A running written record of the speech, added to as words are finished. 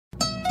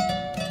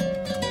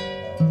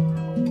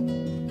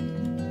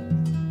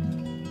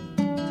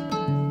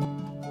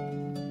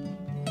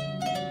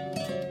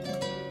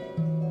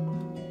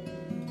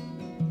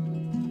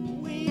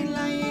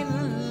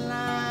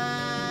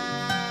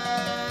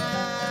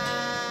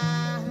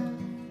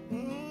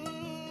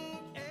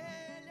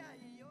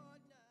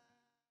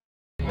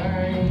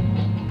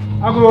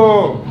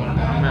Ago.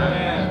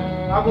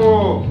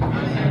 Ago.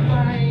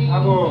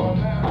 Ago.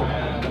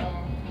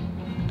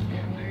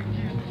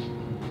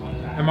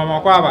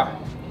 Mama Kwaba.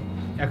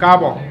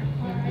 Yakabo.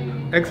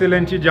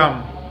 Excellent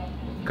Jam.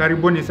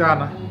 Karibuni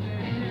sana.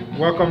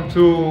 Welcome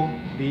to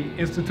the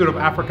Institute of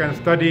African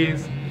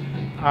Studies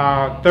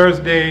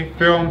Thursday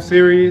film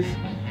series.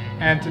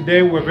 And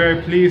today we're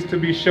very pleased to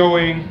be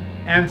showing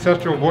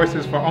Ancestral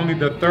Voices for only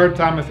the third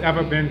time it's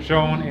ever been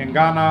shown in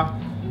Ghana.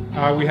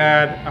 We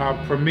had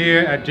a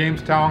premiere at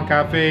Jamestown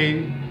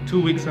Cafe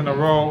 2 weeks in a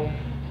row,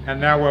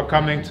 and now we're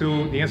coming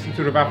to the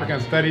Institute of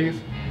African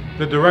Studies.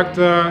 The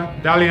director,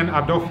 Dalian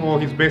Adofo,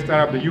 he's based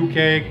out of the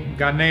UK,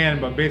 Ghanaian,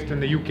 but based in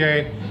the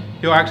UK.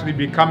 He'll actually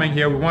be coming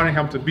here. We wanted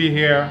him to be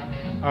here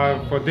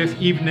for this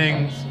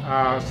evening's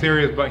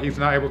series, but he's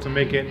not able to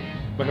make it.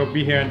 But he'll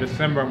be here in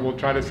December, and we'll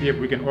try to see if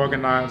we can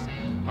organize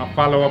a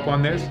follow-up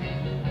on this.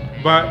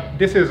 But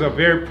this is a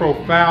very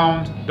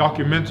profound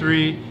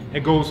documentary.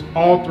 It goes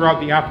all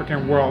throughout the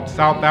African world: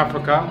 South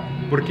Africa,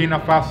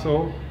 Burkina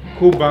Faso,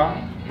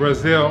 Cuba,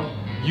 Brazil,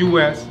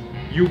 US,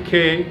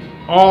 UK,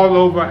 all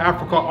over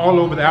Africa, all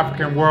over the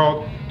African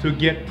world, to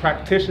get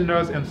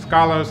practitioners and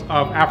scholars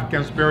of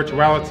African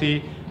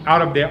spirituality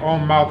out of their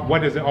own mouth.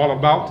 What is it all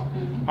about?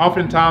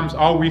 Oftentimes,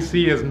 all we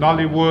see is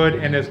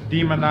Nollywood, and it's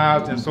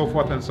demonized and so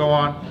forth and so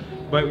on.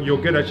 But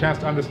you'll get a chance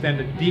to understand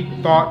the deep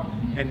thought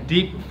and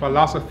deep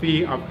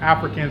philosophy of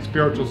African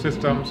spiritual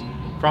systems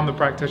from the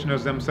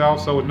practitioners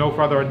themselves. So with no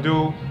further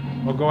ado,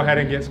 we'll go ahead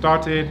and get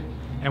started.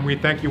 And we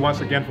thank you once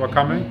again for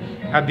coming.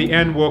 At the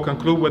end, we'll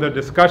conclude with a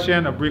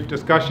discussion, a brief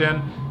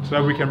discussion, so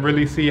that we can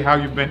really see how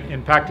you've been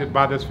impacted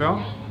by this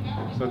film.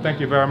 So thank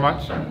you very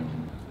much.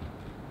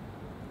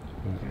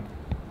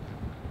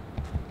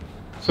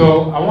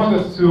 So I want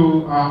us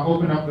to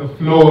open up the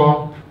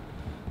floor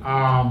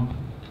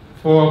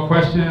for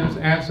questions,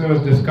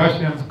 answers,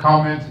 discussions,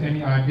 comments,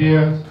 any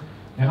ideas,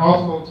 and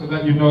also to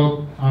let you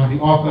know the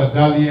author,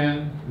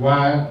 Dalian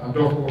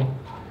Adofo,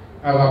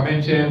 as I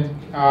mentioned,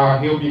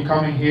 he'll be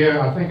coming here,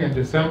 I think in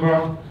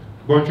December.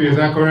 Bontri, is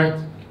that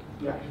correct?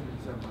 Yeah, in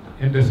December.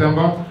 In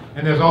December.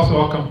 And there's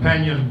also a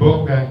companion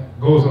book that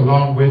goes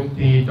along with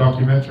the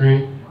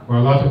documentary, where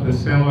a lot of the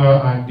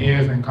similar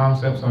ideas and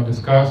concepts are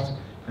discussed,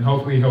 and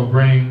hopefully he'll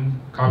bring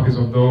copies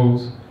of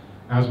those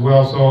as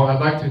well. So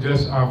I'd like to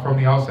just, from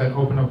the outset,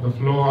 open up the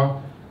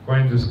floor for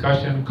any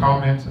discussion,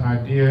 comments,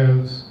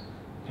 ideas,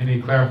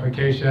 any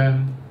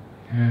clarification,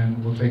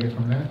 and we'll take it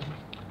from there.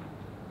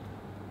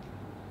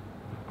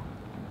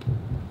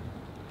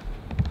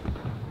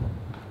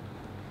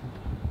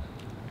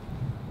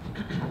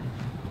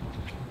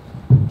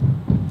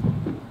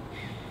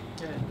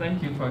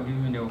 Thank you for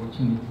giving me the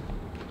opportunity.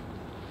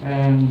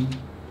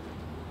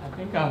 I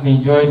think I've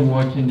enjoyed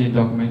watching the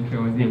documentary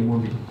or the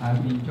movie.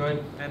 I've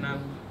enjoyed, and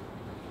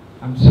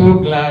I'm so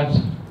glad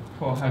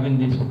for having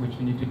this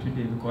opportunity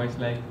today, because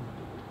like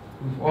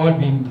we've all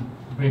been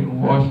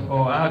brainwashed,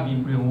 or I've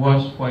been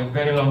brainwashed for a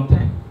very long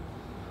time.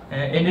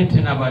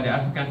 Anything about the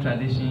African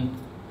tradition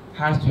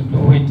has to do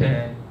with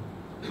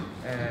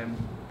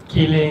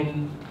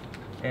killing,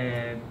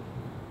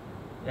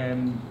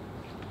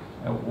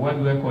 what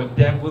we call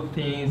devil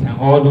things and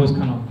all those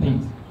kind of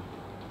things.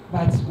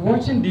 But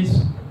watching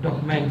this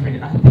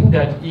documentary, I think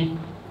that if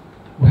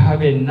we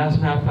have a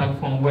national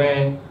platform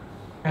where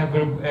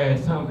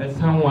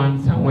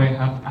someone somewhere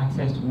have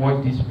access to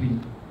watch this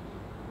film,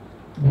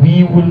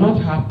 we will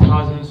not have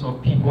thousands of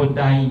people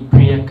dying in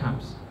prayer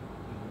camps.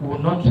 We will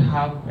not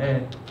have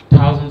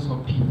thousands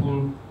of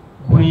people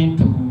going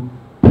to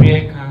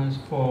prayer camps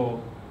for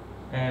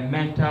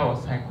mental or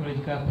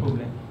psychological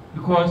problems.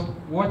 Because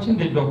watching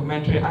the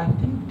documentary, I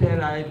think there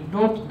are a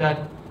lot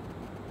that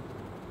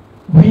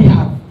we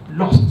have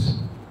lost.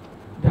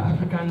 The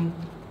African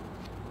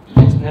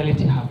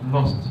personality have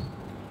lost.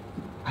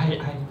 I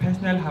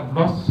personally have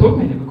lost so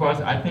many,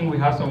 because I think we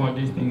have some of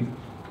these things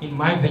in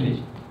my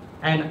village.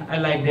 And I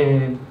like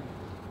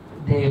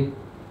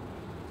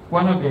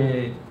one of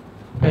the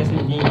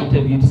persons being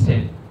interviewed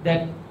said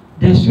that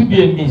there should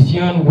be a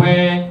museum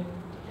where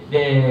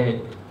the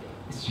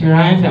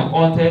shrines and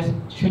altars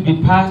should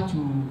be passed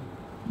to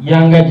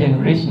younger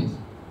generations.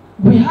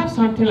 We have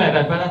something like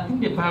that, but I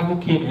think the Bible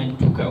came and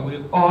took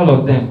away all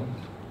of them.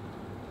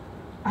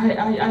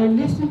 I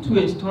listened to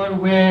a story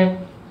where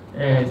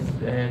a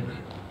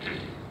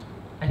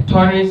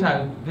tourist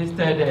had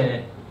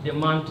visited the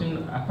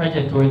mountain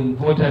Apajeto in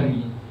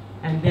Botany,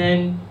 and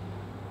then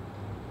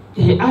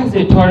he asked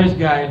the tourist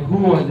guide, who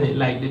was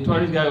the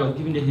tourist guide was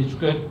giving the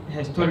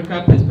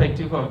historical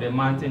perspective of the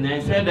mountain,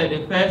 and said that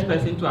the first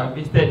person to have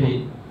visited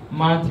the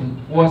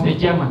mountain was a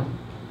German.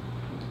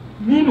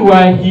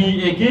 Meanwhile,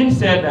 he again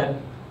said that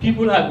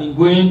people have been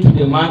going to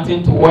the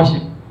mountain to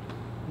worship.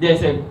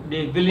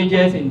 The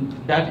villagers in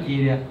that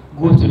area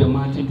go to the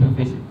mountain to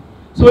visit.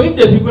 So if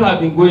the people have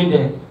been going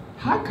there,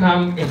 how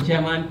come a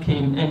German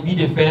came and be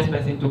the first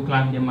person to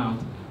climb the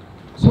mountain?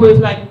 So it's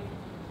like,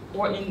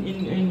 well,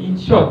 in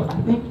short,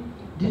 I think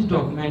this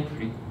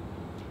documentary,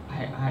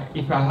 I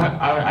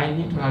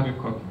need to have a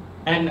copy.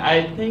 And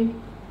I think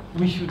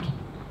we should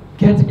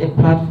get a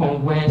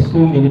platform where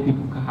so many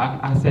people can have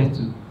access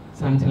to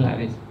something like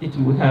this. It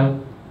will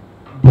help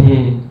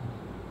the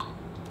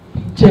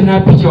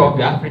general picture of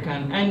the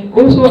African. And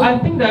also, I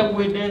think that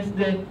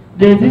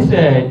there's this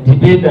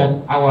debate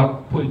that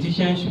our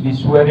politicians should be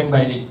swearing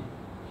by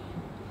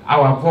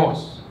our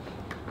boss.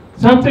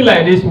 Something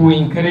like this will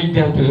encourage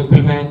them to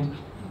implement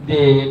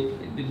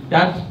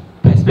that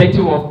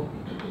perspective of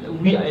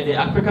the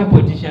African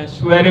politicians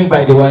swearing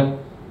by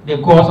the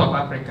cause of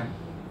Africa.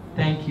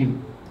 Thank you.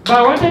 But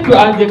I wanted to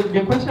ask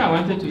the question I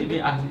wanted to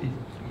even ask is,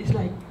 it's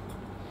like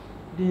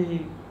the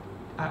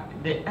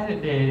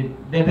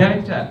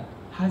director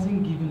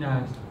hasn't given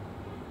us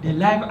the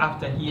life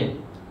after here.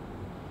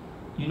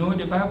 You know,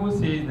 the Bible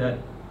says that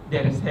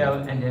there is hell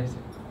and there's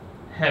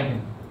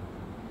heaven.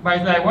 But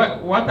it's like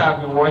what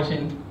I've been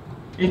watching,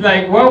 it's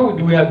like what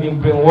we have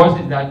been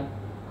brainwashed is that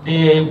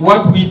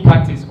what we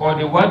practice or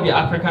what the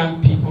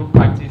African people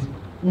practice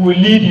will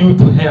lead you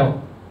to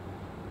hell.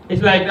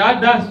 It's like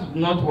that's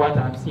not what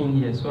I've seen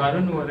here. So I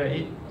don't know whether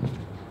I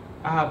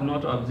have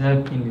not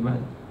observed keenly, but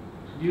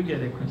do you get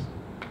the question?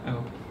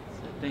 Oh,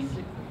 thank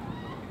you.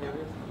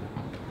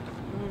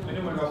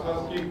 Anyone else?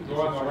 Let's keep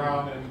going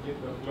around and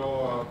get the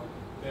flow of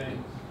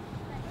things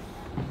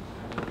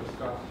and we'll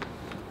discuss.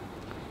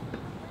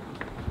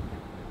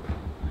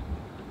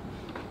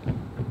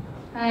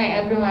 Hi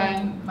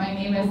everyone, my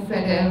name is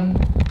Sadim,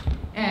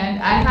 and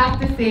I have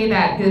to say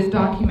that this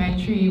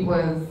documentary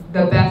was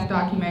the best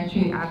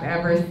documentary I've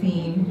ever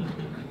seen.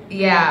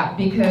 Yeah,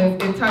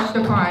 because it touched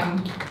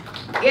upon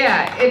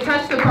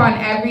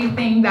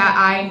everything that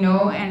I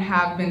know and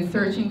have been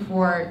searching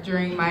for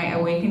during my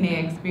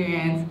awakening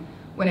experience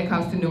when it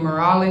comes to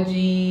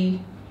numerology,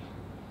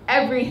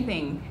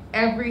 everything,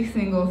 every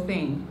single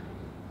thing,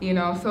 you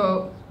know.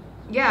 So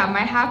yeah, my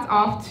hat's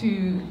off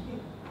to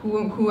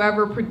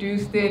whoever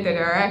produced it, the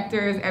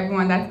directors,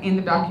 everyone that's in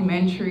the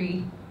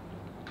documentary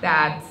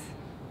that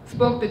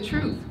spoke the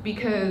truth,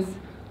 because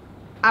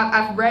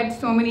I've read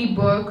so many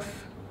books,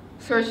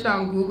 searched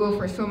on Google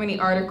for so many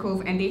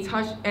articles, and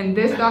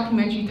this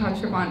documentary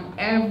touched upon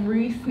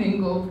every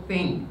single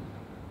thing,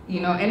 you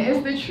know, and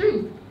it's the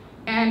truth.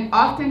 And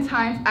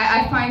oftentimes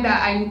I find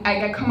that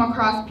I come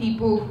across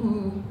people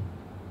who,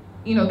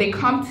 you know, they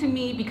come to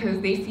me because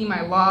they see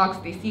my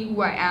logs, they see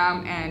who I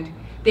am, and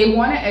they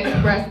want to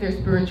express their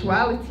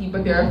spirituality,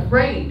 but they're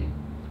afraid,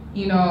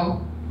 you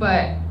know.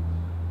 But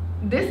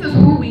this is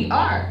who we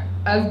are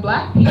as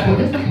Black people.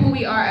 This is who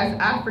we are as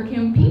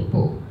African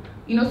people,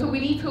 you know. So we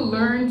need to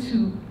learn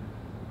to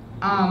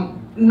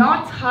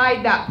not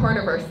hide that part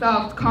of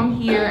ourselves. Come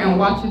here and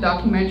watch a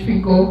documentary,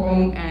 go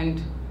home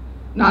and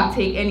not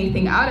take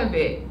anything out of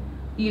it.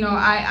 You know,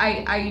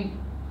 I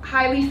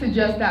highly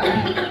suggest that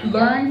we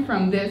learn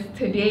from this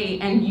today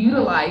and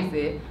utilize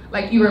it.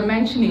 Like you were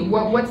mentioning,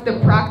 what's the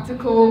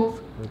practical,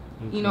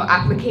 you know,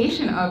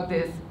 application of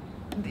this?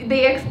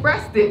 They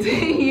expressed it,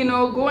 you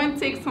know, go and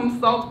take some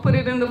salt, put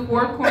it in the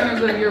four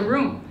corners of your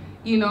room.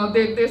 You know,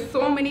 there's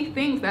so many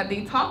things that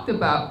they talked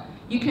about.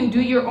 You can do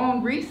your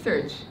own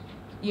research,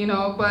 you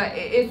know, but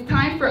it's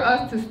time for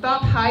us to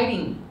stop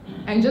hiding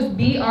and just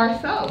be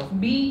ourselves,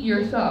 be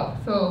yourself.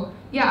 So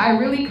yeah, I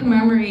really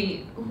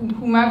commemorate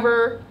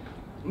whomever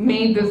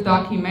made this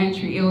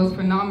documentary. It was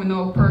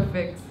phenomenal,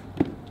 perfect.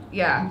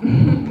 Yeah.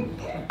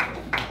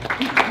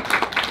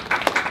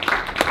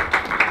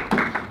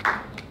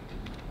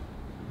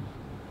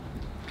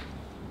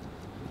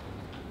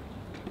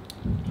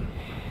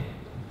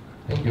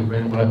 Thank you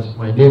very much.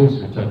 My name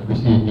is Richard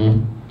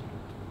Kusini.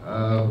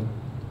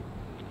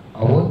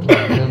 I want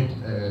to attempt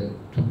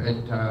to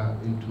enter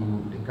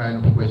into the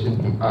kind of question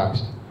he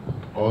asked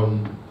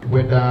on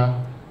whether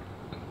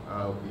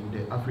in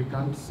the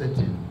African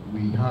setting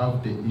we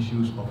have the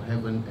issues of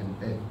heaven and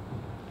earth.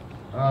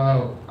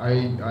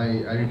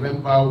 I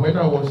remember when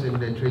I was in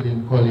the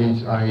training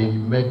college, I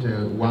met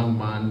one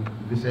man,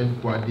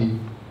 Vincent Kwadi,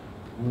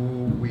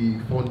 who we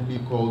fondly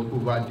called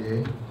Over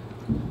There.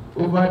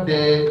 Over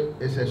There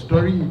is a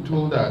story he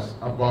told us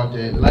about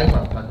life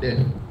after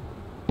death.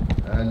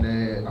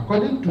 And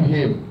according to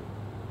him,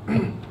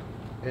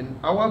 in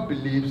our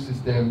belief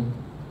system,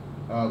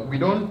 we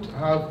don't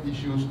have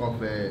issues of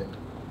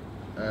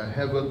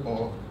heaven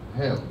or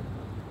hell.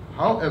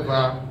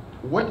 However,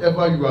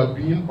 whatever you are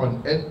doing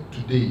on earth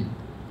today,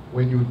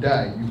 when you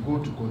die, you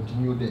go to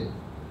continue there.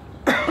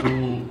 So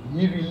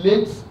he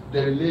relates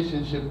the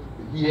relationship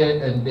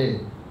here and there.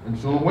 And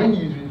so when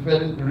he is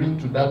referring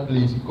to that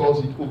place, he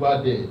calls it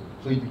Over There.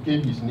 So it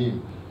became his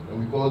name. And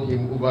we called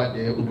him Over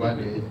There, Over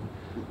There.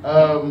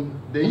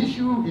 The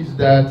issue is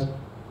that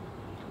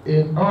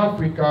in our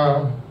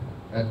Africa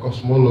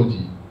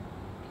cosmology,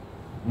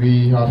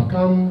 we have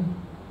come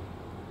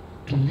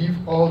to leave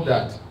all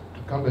that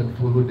to come and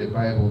follow the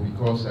Bible,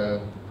 because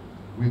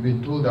we've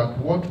been told that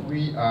what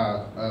we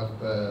are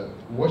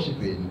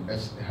worshipping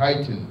is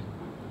heightened.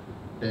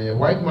 The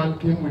white man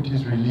came with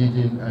his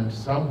religion, and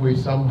some way,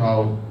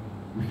 somehow,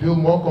 we feel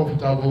more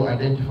comfortable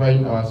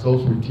identifying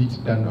ourselves with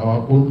it than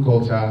our own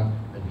culture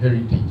and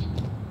heritage.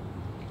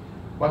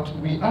 But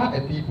we are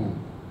a people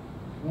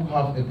who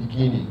have a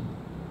beginning.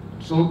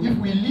 So if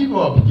we leave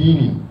our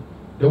beginning,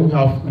 then we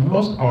have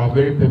lost our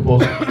very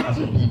purpose as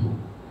a people.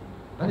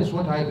 That is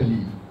what I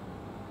believe.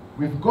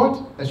 We've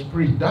got a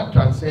spirit that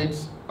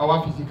transcends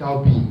our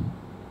physical being.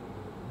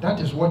 That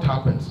is what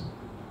happens.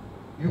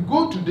 You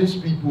go to these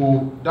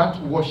people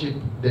that worship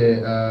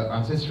the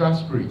ancestral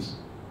spirits,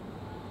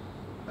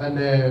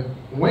 and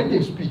when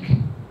they speak,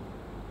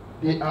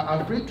 they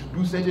are afraid to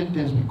do certain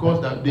things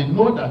because that they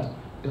know that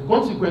the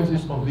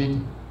consequences of it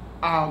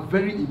are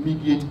very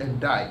immediate and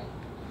die.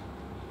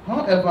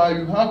 However,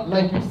 you have,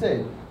 like you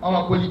said,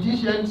 our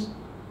politicians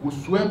will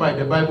swear by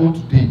the Bible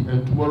today,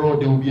 and tomorrow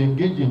they will be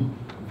engaged in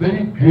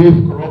very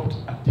grave corrupt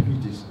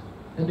activities.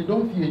 And they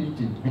don't fear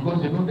anything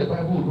because they know the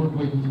Bible will not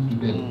do anything to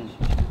them.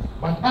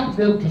 But ask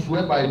them to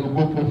swear by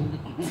Nogopo,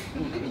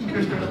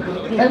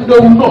 and they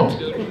will not.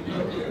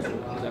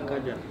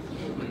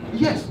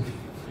 Yes,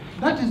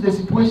 that is the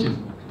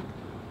situation.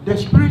 The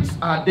spirits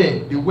are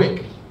there, they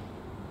work.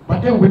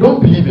 But then we don't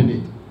believe in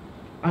it.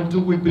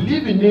 Until we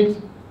believe in it,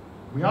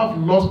 we have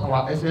lost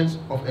our essence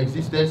of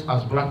existence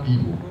as black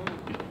people.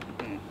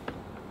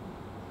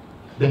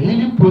 The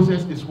healing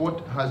process is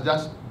what has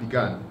just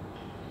begun.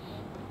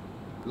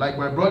 Like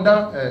my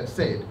brother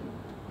said,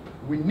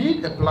 we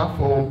need a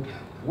platform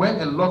where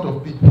a lot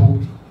of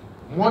people,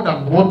 more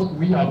than what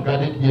we have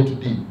gathered here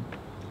today,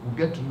 will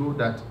get to know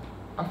that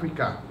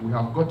Africa, we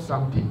have got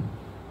something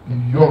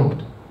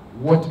beyond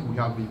what we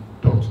have been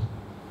taught,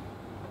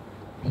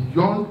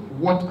 beyond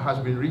what has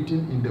been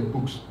written in the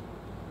books.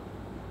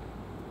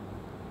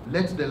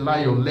 Let the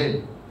lion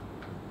learn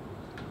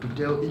to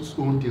tell its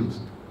own tales,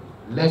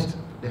 lest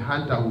the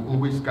hunter will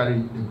always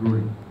carry the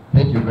glory.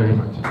 Thank you very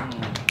much.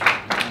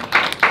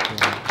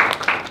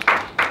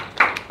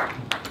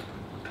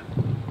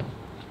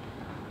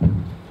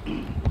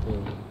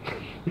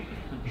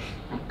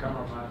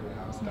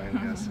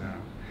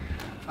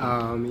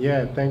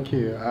 Yeah, thank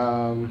you.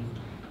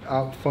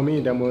 For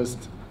me,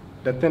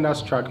 the thing that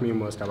struck me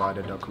most about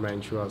the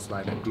documentary was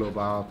like the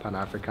global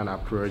Pan-African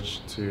approach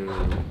to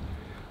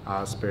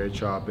our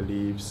spiritual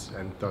beliefs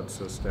and thought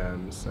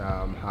systems,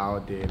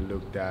 how they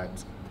looked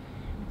at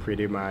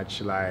pretty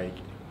much like,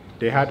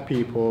 they had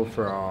people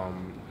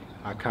from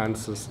Akan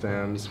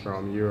systems,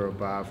 from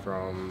Yoruba,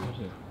 from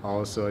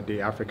also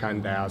the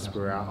African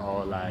diaspora,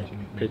 all like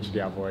pitch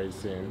their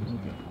voice in.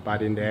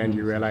 But in the end,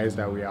 you realize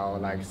that we are all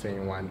like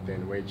saying one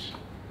thing, which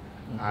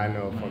I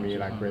know for me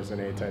like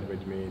resonated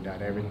with me,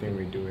 that everything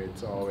we do,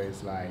 it's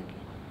always like,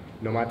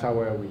 no matter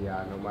where we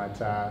are, no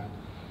matter...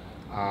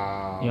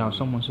 yeah,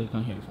 someone said you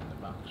can hear you from the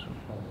back.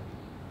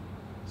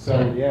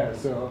 So yeah,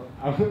 so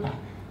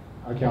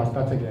okay, I'll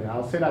start again.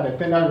 I'll say that the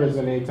thing that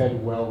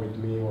resonated well with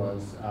me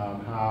was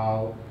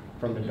how,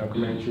 from the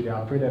documentary, they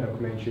approached the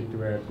documentary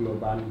through a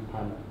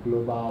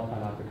global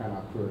Pan-African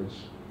approach.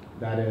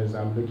 That is,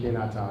 looking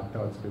at our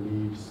thoughts,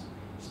 beliefs,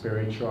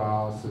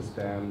 spiritual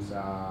systems,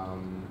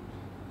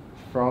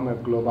 from a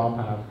global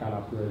Pan-African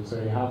approach.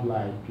 So you have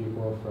like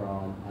people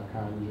from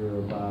Akan,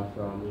 Yoruba,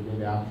 from even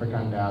the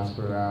African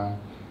diaspora,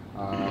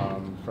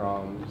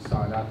 from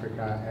South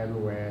Africa,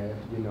 everywhere,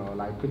 you know,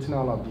 like putting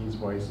all of these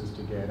voices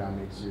together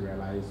makes you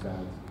realize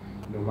that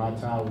no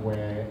matter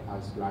where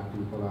as black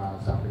people or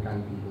as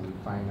African people we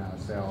find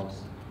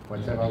ourselves,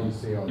 whatever we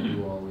say or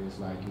do always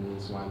like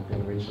means one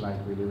thing, which like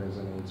really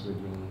resonates with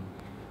me.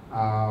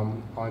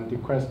 On the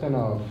question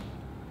of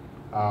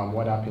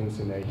what happens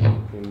in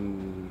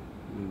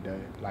the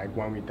like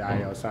when we die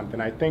or something,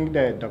 I think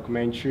the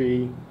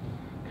documentary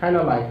kind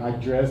of like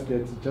addressed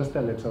it just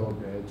a little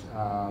bit.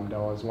 There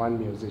was one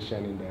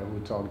musician in there who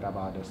talked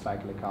about the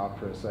cyclical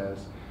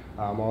process.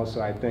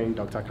 Also, I think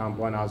Dr.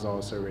 Kambon has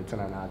also written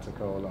an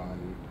article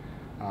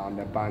on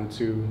the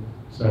Bantu.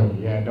 So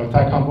yeah,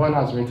 Dr. Kambon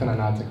has written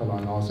an article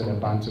on also the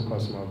Bantu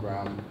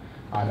cosmogram.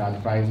 I'd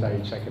advise that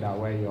you check it out,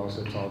 where he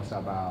also talks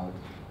about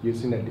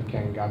using the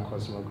Dikenga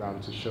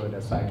cosmogram to show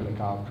the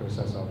cyclical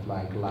process of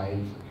like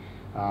life.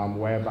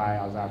 Whereby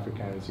as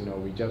Africans, you know,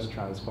 we just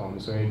transform.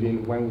 So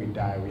even when we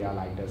die, we are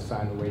like the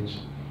sun, which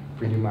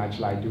pretty much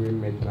like during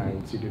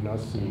midnight, you do not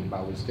see,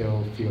 but we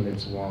still feel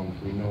its warmth.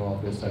 We know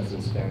of this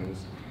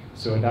existence.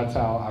 So that's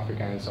how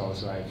Africans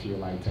also, I feel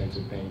like, tend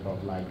to think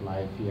of like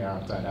life here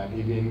after that.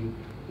 Even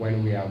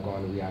when we are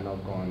gone, we are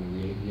not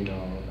gone, you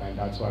know, and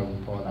that's why we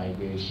pour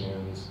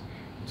libations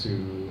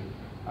to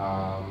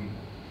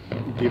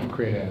give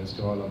credence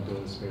to all of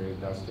those spirits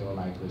that still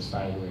like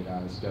reside with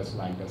us, just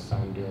like the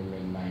sun during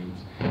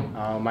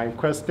midnight. My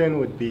question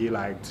would be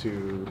like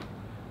to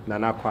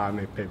Nana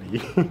Kwame Pebi,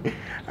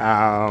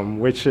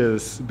 which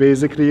is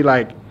basically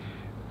like,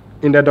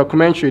 in the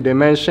documentary, they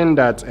mentioned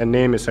that a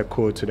name is a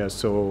code to the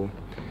soul.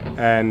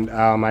 And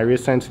I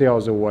recently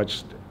also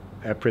watched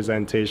a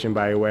presentation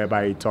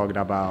whereby he talked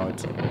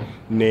about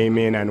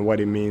naming and what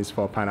it means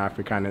for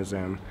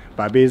Pan-Africanism.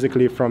 But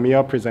basically, from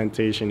your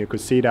presentation, you could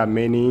see that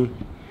many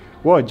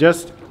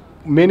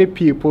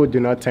people do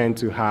not tend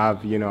to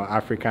have, you know,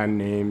 African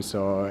names,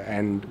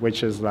 and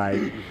which is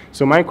like,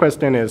 so my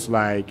question is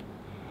like,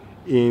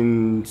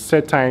 in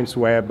set times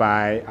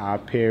whereby our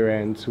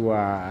parents who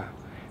are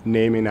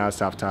naming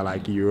us after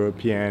like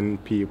European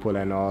people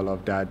and all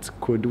of that,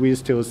 could we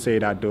still say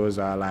that those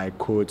are like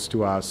codes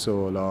to our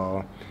soul,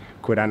 or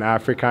could an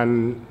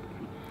African,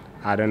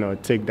 I don't know,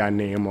 take that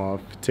name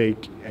off,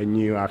 take a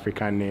new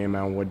African name,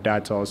 and would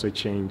that also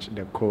change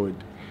the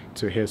code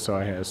to his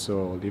or her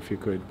soul? If you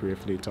could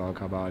briefly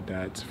talk about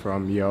that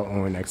from your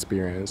own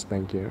experience.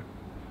 Thank you.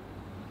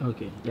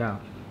 Okay, yeah.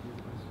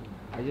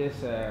 I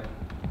just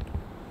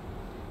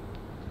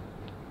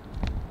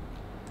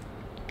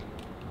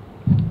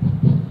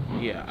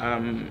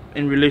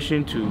in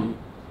relation to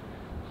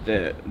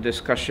the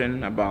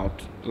discussion about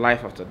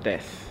life after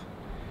death,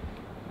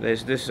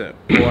 there's this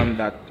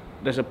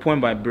there's a poem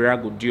by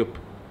Birago Diop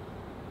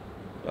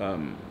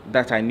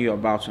that I knew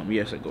about some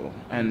years ago,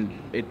 and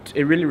it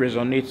really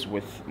resonates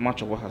with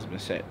much of what has been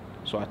said.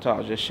 So I thought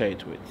I'll just share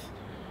it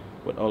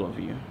with all of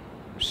you.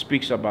 It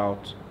speaks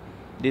about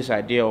this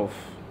idea of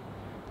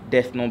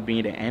death not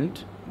being the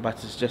end,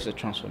 but it's just a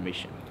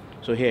transformation.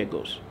 So here it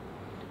goes.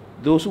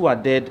 Those who are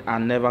dead are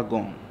never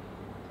gone.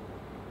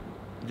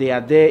 They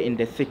are there in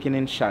the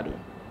thickening shadow.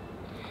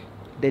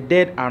 The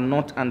dead are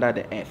not under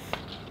the earth.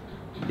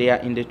 They are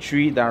in the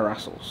tree that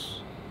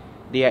rustles.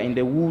 They are in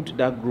the wood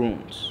that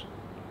groans.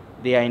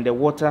 They are in the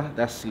water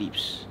that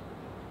sleeps.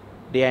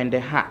 They are in the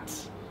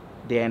hearts.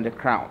 They are in the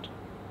crowd.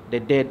 The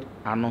dead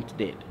are not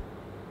dead.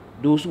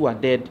 Those who are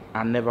dead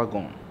are never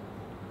gone.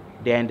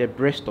 They are in the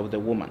breast of the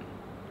woman.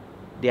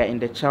 They are in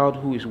the child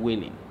who is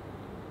wailing,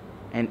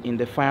 and in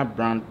the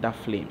firebrand that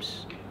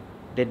flames.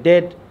 The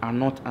dead are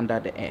not under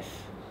the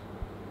earth.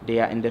 They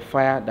are in the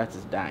fire that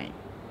is dying.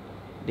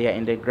 They are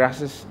in the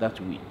grasses that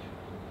weep.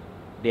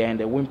 They are in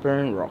the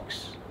whimpering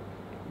rocks.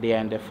 They are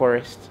in the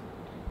forest.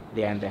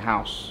 They are in the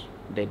house.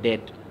 The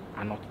dead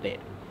are not dead.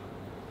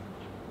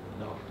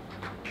 No.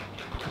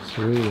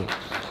 Sweet.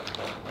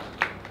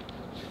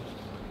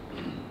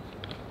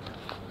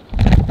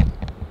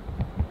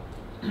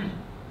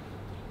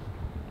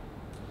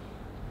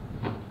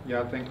 Yeah,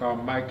 I think our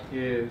Mike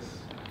is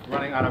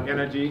running out of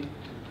energy.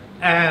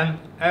 And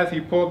as he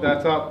pulled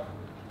that up,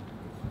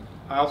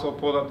 I also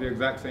pulled up the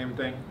exact same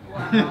thing.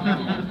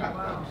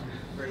 Wow.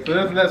 So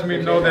this lets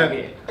me know that,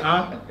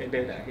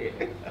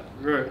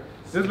 good.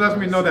 This lets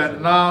me know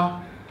that Na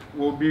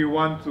will be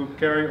one to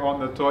carry on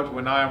the torch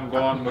when I am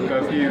gone,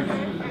 because he is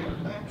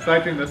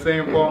citing the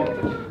same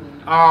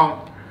poem.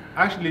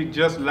 Actually,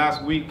 just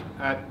last week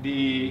at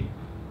the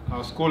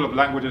School of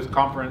Languages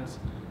conference,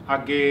 I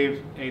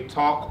gave a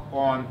talk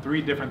on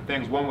 3 different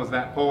things. One was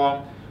that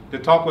poem. The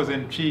talk was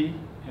in Chi,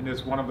 and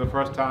it's one of the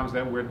first times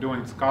that we're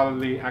doing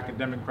scholarly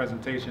academic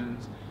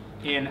presentations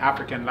in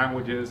African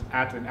languages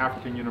at an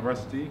African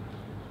university.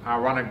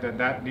 Ironic that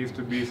that needs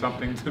to be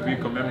something to be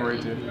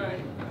commemorated.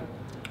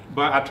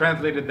 But I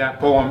translated that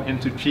poem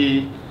into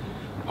Chi.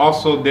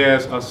 Also,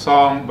 there's a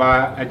song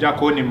by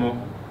Ajakonimo,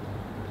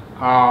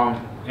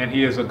 and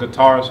he is a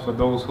guitarist for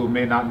those who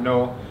may not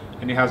know,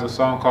 and he has a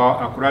song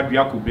called Akurat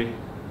Biakube,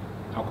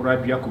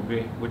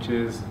 which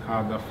is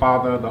the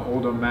father, the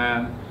older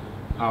man,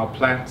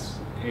 plants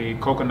a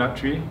coconut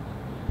tree,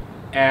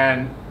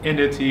 and in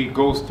it he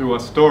goes through a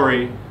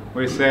story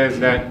where he says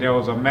that there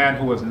was a man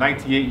who was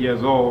 98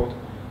 years old,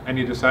 and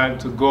he decided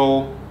to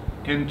go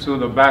into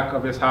the back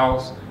of his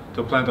house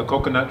to plant a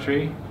coconut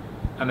tree,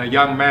 and a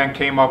young man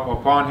came up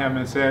upon him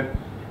and said,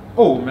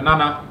 "Oh,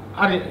 Manana,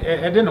 I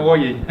didn't know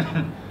you."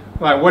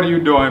 Like, what are you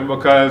doing?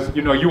 Because,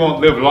 you know, you won't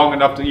live long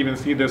enough to even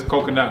see this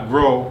coconut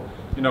grow.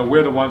 You know,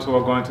 we're the ones who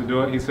are going to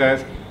do it. He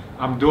says,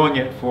 "I'm doing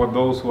it for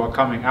those who are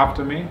coming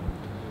after me."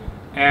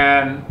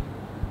 And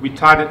we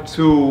tied it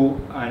to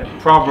a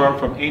proverb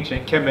from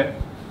ancient Kemet.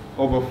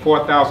 Over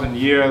 4,000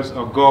 years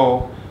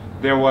ago,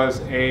 there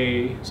was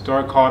a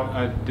story called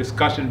A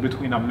Discussion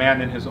Between a Man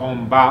and His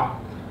Own Ba.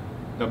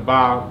 The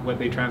Ba, what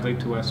they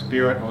translate to as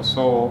spirit or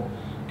soul.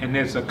 And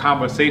there's a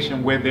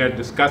conversation where they're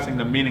discussing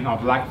the meaning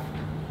of life.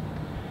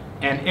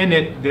 And in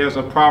it, there's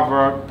a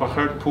proverb,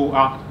 Pahert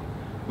Pu'ah,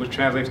 which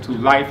translates to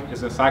life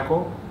is a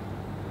cycle.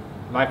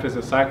 Life is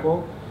a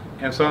cycle.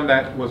 And something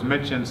that was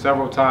mentioned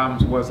several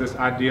times was this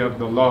idea of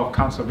the law of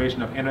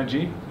conservation of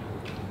energy.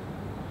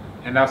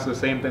 And that's the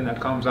same thing that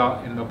comes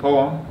out in the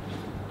poem.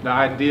 The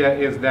idea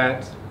is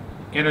that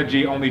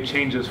energy only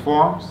changes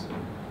forms.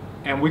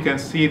 And we can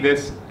see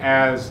this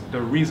as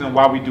the reason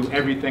why we do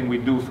everything we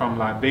do, from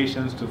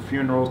libations to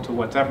funerals to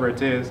whatever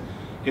it is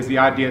the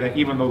idea that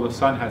even though the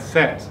sun has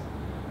set,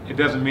 it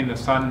doesn't mean the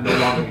sun no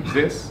longer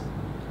exists.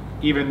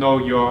 Even though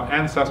your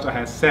ancestor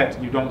has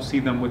set, you don't see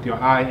them with your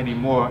eye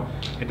anymore,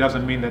 it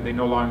doesn't mean that they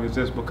no longer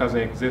exist, because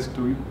they exist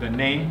through the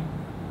name.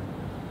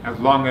 As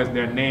long as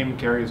their name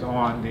carries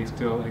on, they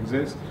still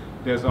exist.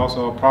 There's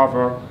also a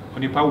proverb,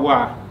 that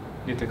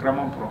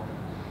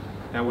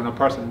when a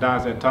person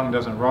dies, their tongue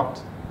doesn't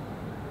rot.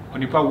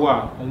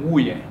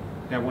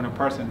 That when a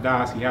person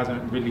dies, he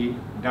hasn't really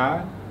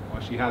died,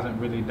 or she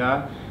hasn't really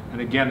died. And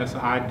again, it's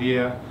the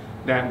idea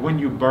that when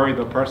you bury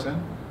the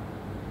person,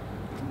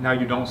 now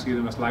you don't see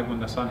them as like when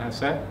the sun has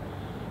set,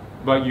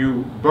 but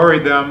you bury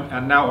them,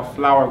 and now a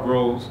flower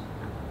grows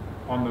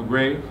on the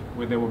grave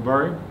where they were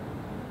buried.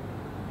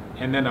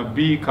 and then a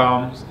bee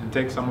comes and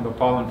takes some of the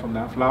pollen from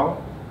that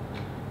flower,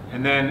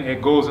 and then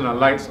it goes and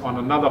alights on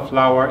another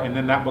flower, and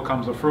then that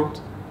becomes a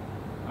fruit,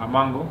 a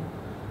mango.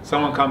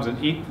 Someone comes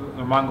and eats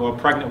the mango, a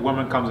pregnant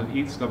woman comes and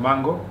eats the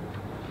mango.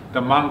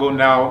 The mango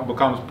now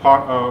becomes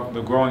part of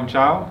the growing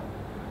child.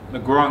 The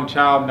growing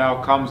child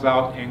now comes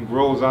out and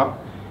grows up,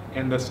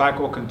 and the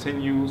cycle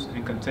continues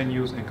and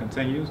continues and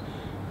continues.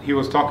 He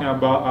was talking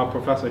about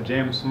Professor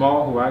James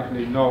Small, who I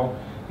actually know.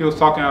 He was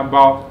talking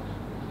about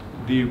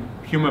the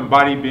human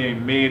body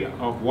being made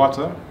of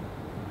water.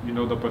 You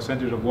know, the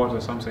percentage of water,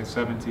 some say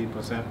 70%,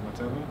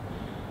 whatever.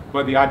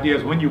 But the idea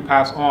is when you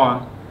pass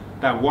on,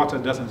 that water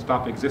doesn't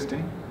stop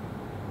existing.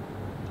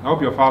 I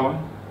hope you're following.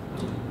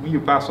 When you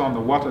pass on, the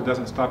water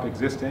doesn't stop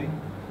existing,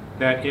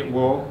 that it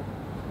will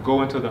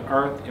go into the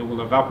earth, it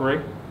will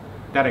evaporate.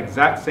 That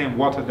exact same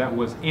water that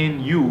was in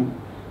you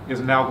is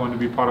now going to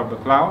be part of the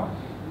cloud.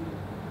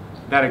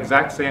 That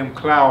exact same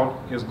cloud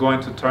is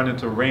going to turn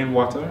into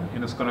rainwater,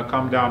 and it's going to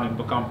come down and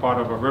become part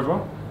of a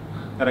river.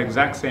 That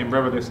exact same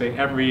river, they say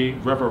every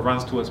river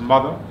runs to its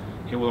mother.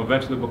 It will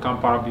eventually become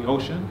part of the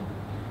ocean.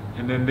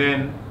 And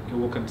then it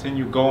will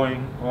continue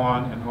going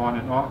on and on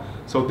and on.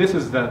 So this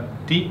is the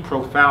deep,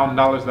 profound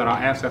knowledge that our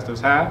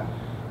ancestors had.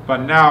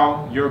 But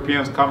now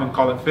Europeans come and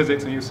call it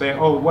physics, and you say,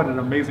 oh, what an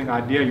amazing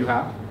idea you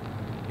have.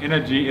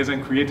 Energy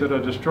isn't created or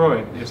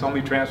destroyed. It's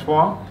only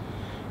transformed.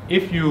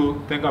 If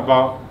you think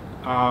about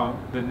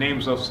the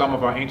names of some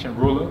of our ancient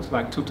rulers,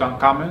 like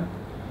Tutankhamun,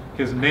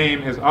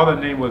 his other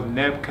name was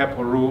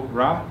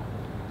Neb-Khepuru-Ra.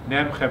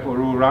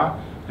 Neb-Khepuru-Ra,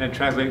 and it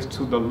translates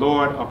to the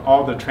Lord of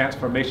all the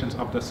transformations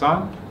of the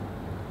sun.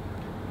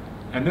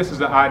 And this is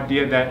the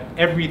idea that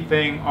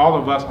everything, all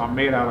of us are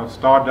made out of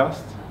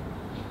stardust.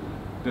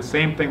 The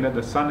same thing that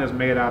the sun is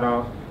made out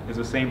of is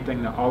the same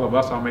thing that all of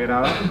us are made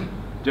out of,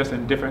 just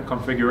in different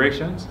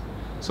configurations.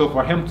 So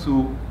for him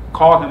to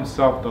call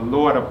himself the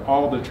Lord of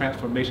all the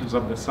transformations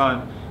of the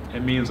sun, it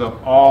means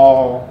of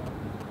all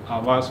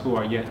of us who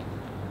are yet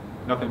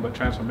nothing but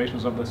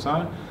transformations of the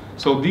sun.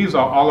 So these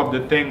are all of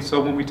the things.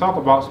 So when we talk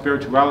about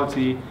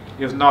spirituality,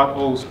 it's not,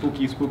 oh,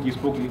 spooky, spooky,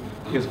 spooky.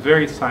 It's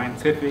very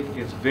scientific.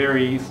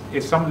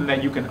 It's something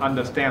that you can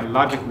understand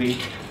logically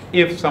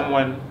if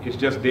someone is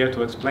just there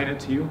to explain it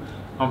to you.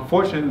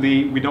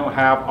 Unfortunately, we don't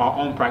have our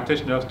own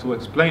practitioners to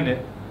explain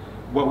it.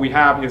 What we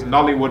have is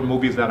Nollywood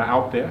movies that are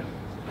out there.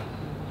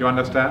 You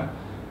understand?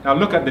 Now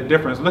look at the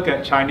difference. Look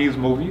at Chinese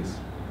movies.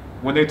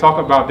 When they talk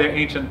about their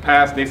ancient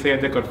past, they say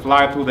they could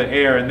fly through the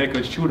air and they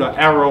could shoot an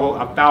arrow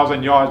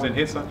 1,000 yards and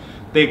hit some.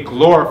 They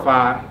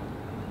glorify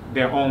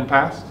their own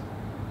past.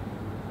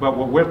 But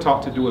what we're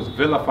taught to do is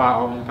vilify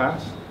our own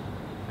past.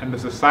 And the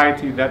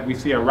society that we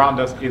see around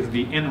us is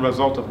the end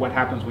result of what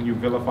happens when you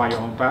vilify your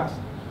own past.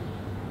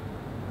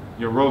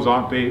 Your roads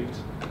aren't paved.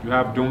 You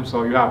have doom,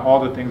 so you have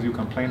all the things you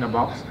complain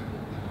about.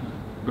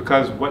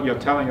 Because what you're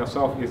telling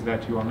yourself is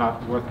that you are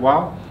not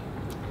worthwhile.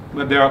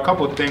 But there are a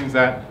couple of things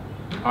that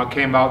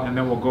came out, and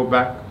then we'll go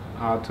back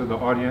to the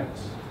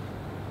audience.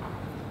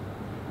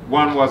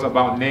 One was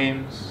about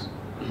names,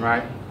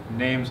 right?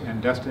 Names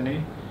and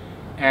destiny.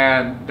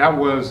 And that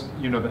was,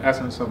 the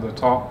essence of the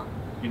talk,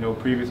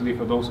 previously.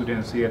 For those who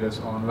didn't see it, it's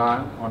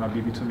online on our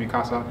BB2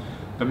 Mikasa.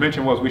 The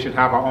mention was we should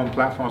have our own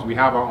platforms. We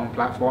have our own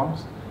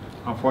platforms.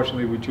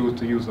 Unfortunately, we choose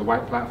to use the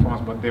white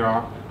platforms, but there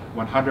are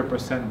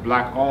 100%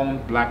 black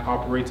owned, black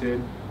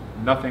operated,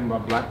 nothing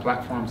but black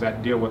platforms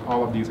that deal with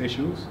all of these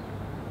issues.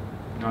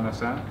 You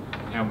understand?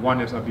 And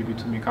one is a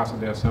BB2 Mikasa,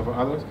 there are several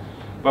others.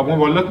 But when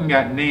we're looking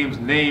at names,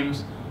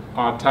 names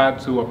are tied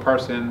to a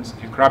person's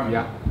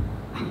Nkrabia,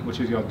 which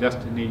is your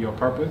destiny, your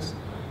purpose.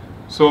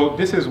 So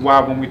this is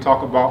why when we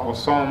talk about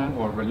Osom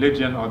or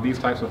religion or these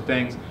types of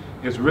things,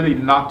 it's really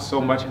not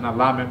so much in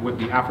alignment with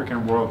the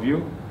African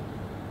worldview.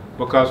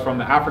 Because from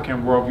the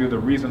African worldview, the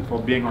reason for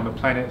being on the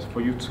planet is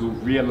for you to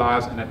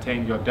realize and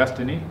attain your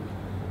destiny.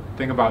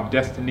 Think about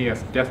destiny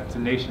as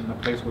destination, the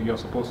place where you're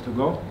supposed to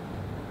go.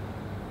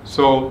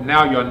 So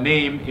now your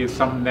name is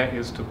something that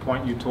is to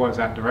point you towards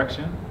that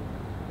direction.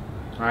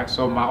 Right?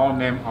 So my own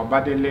name,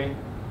 Abadele,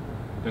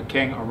 the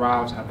king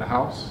arrives at the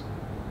house.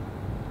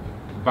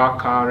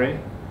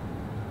 Bakare.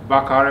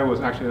 Bakare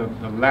was actually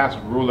the last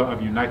ruler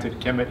of United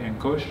Kemet and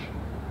Kush.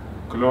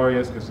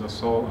 Glorious is the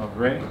soul of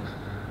Re.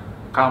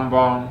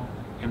 Kambong,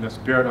 in the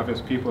spirit of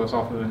his people, is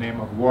also the name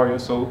of warrior.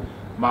 So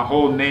my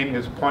whole name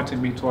is pointing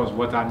me towards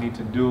what I need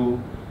to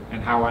do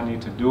and how I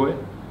need to do it.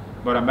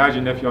 But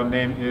imagine if your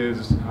name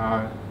is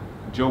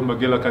Joe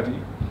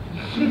McGillicuddy.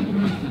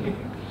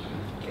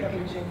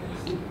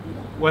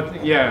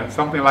 Yeah,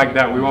 something like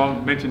that. We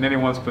won't mention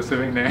anyone's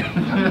specific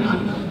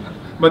name.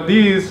 But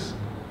these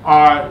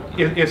are,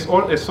 it's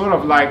sort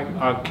of like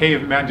a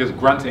caveman just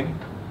grunting.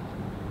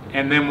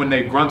 And then when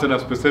they grunt in a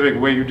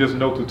specific way, you just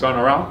know to turn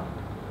around.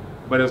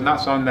 But it's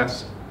not something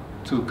that's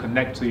to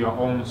connect to your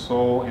own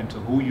soul and to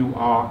who you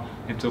are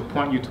and to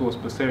point you to a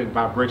specific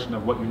vibration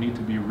of what you need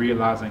to be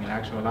realizing and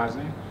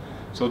actualizing.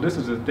 So this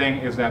is the thing,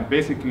 is that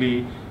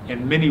basically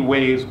in many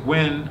ways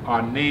when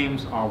our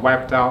names are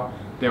wiped out,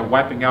 they're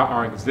wiping out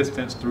our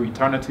existence through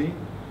eternity.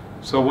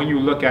 So when you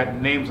look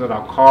at names that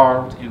are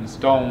carved in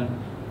stone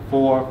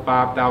 4,000,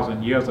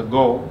 5,000 years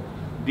ago,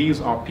 these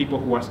are people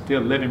who are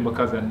still living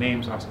because their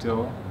names are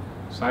still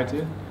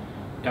cited.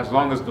 As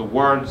long as the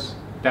words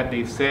that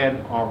they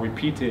said are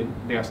repeated,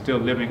 they are still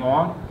living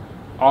on,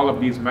 all of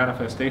these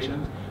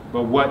manifestations.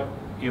 But what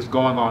is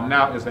going on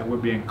now is that we're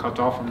being cut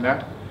off from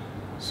that.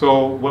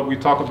 So what we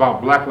talk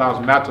about Black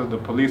Lives Matter, the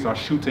police are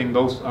shooting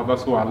those of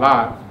us who are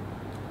alive,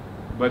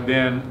 but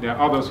then there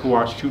are others who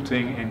are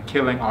shooting and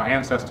killing our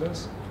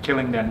ancestors,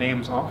 killing their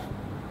names off.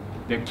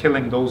 They're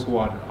killing those who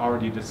are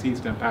already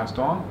deceased and passed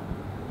on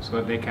so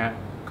that they can't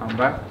come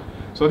back.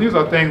 So these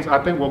are things,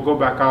 I think we'll go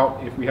back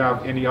out if we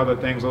have any other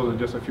things. Those are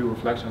just a few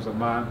reflections of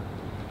mine.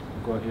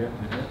 Go ahead.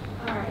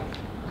 All right.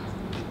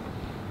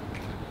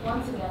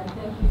 Once again,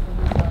 thank you for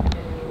this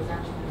documentary. It was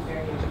actually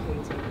very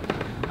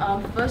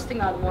educating. First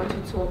thing I want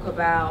to talk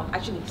about,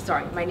 actually,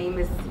 sorry, my name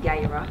is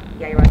Yaira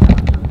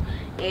Dalian.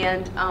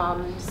 And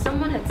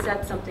someone had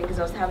said something, because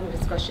I was having a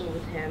discussion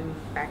with him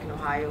back in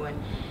Ohio,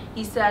 and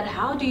he said,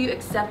 how do you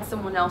accept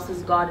someone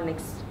else's God and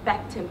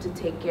expect him to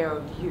take care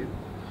of you?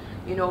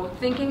 You know,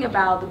 thinking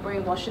about the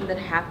brainwashing that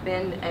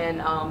happened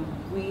and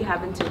we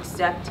having to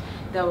accept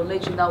the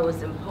religion that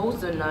was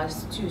imposed on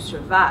us to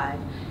survive,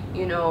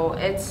 you know,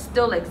 it's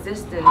still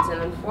existent.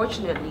 And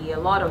unfortunately, a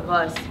lot of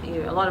us,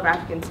 a lot of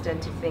Africans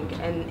tend to think,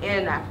 and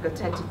in Africa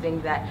tend to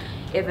think that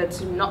if it's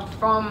not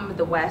from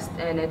the West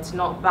and it's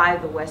not by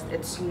the West,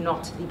 it's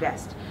not the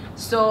best.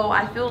 So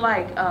I feel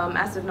like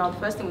as of now, the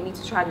first thing we need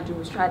to try to do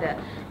is try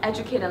to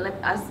educate and let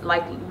us,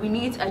 like, we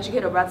need to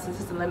educate our brothers and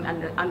sisters and let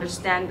them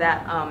understand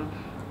that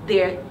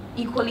they're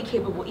equally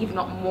capable, if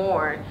not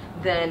more,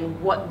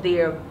 than what they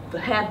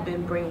have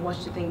been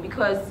brainwashed to think.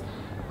 Because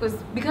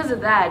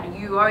of that,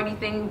 you already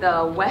think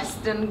the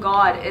Western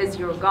God is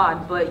your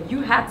God, but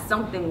you had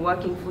something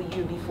working for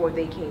you before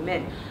they came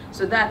in.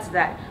 So that's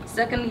that.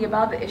 Secondly,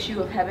 about the issue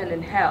of heaven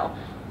and hell,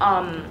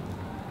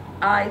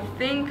 I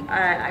think,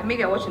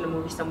 maybe I watched in a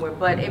movie somewhere,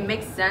 but it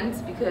makes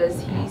sense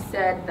because he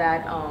said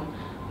that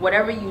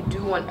whatever you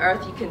do on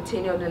earth, you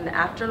continue in the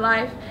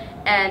afterlife.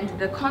 And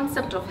the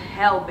concept of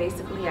hell,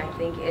 basically, I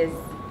think, is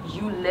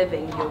you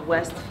living your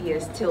worst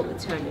fears till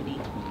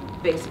eternity,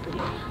 basically.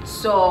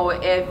 So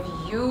if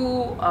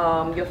you,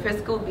 your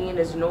physical being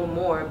is no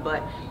more,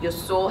 but your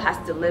soul has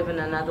to live in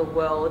another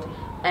world,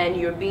 and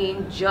you're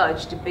being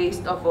judged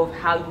based off of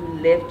how you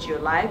lived your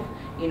life,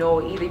 you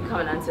know, either you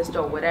become an ancestor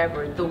or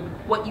whatever,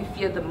 what you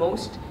fear the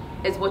most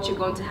is what you're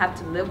going to have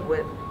to live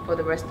with for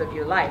the rest of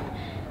your life.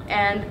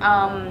 And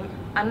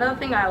another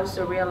thing I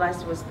also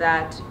realized was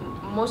that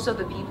most of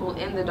the people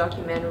in the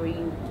documentary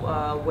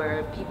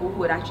were people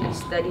who had actually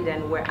studied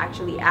and were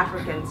actually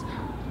Africans,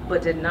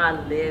 but did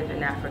not live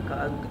in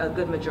Africa, a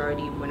good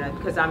majority,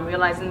 because I'm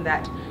realizing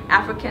that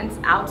Africans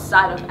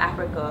outside of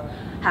Africa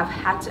have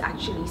had to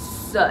actually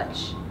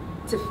search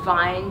to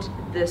find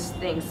this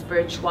thing,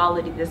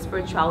 spirituality, the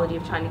spirituality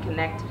of trying to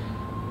connect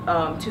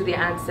to their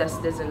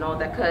ancestors and all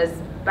that. Because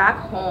back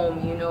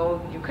home, you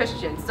know, you're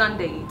Christian,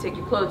 Sunday, you take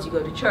your clothes, you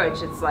go to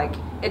church. It's like,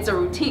 it's a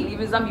routine.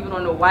 Even some people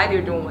don't know why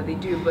they're doing what they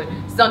do, but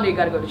Sunday you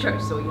gotta go to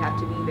church, so you have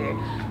to be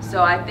there.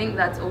 So I think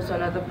that's also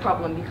another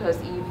problem, because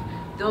if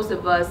those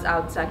of us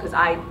outside, because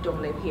I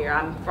don't live here,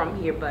 I'm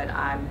from here, but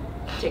I'm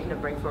taking a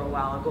break for a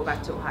while, I'll go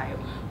back to Ohio.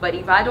 But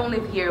if I don't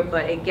live here,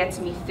 but it gets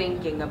me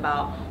thinking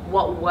about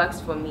what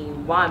works for me,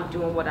 why I'm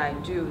doing what I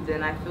do,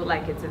 then I feel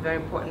like it's a very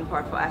important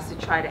part for us to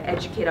try to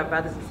educate our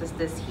brothers and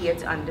sisters here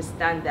to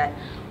understand that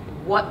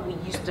what we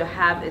used to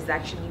have is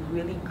actually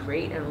really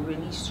great and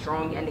really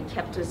strong, and it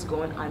kept us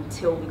going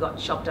until we got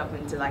chopped up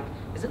into, like,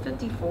 is it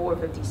 54 or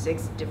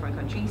 56 different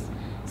countries?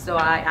 So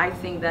I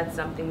think that's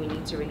something we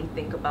need to really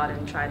think about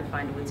and try to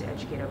find a way to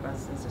educate our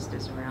brothers and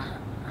sisters around.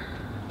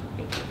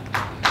 Thank you.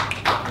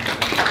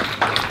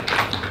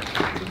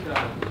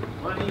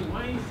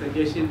 My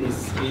suggestion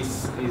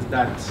is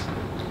that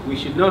we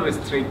should not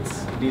restrict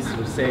this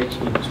research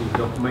into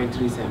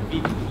documentaries and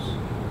videos.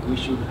 We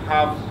should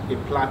have a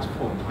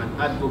platform, an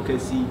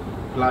advocacy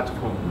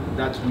platform,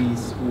 that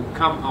will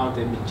come out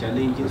and be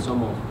challenging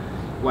some of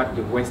what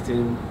the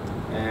Western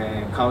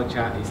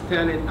culture is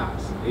telling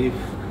us. If,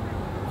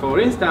 for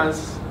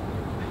instance,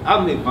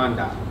 I'm a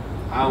Vanda,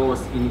 I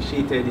was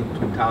initiated in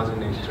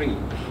 2003.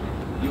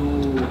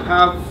 You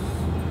have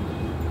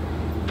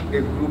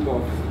a group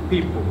of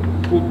people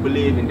who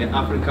believe in the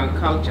African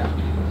culture.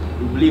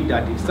 We believe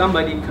that if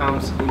somebody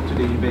comes into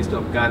the University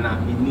of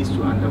Ghana, he needs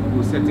to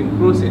undergo certain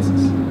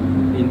processes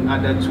in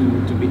order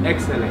to be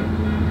excellent.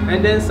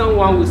 And then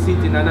someone will sit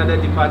in another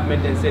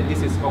department and say,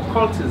 this is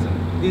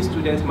occultism. These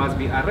students must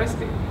be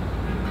arrested.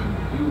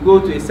 You go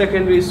to a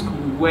secondary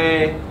school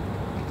where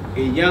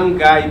a young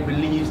guy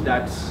believes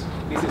that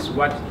this is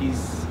what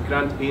his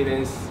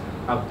grandparents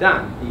have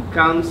done. He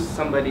comes,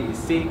 somebody is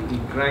sick, he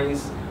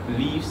grinds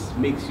leaves,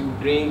 makes you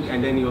drink,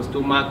 and then your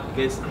stomach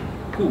gets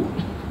cool.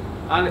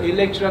 And a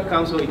lecturer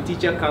comes or a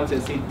teacher comes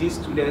and says, these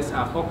students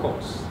are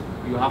occults.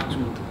 You have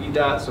to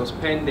either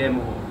suspend them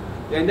or,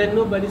 and then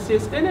nobody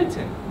says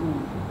anything.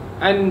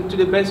 And to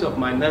the best of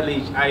my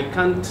knowledge, I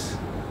can't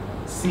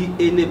see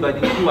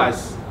anybody who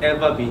has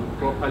ever been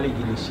properly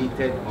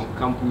initiated on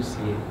campus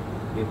here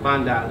a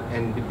vandal,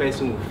 and the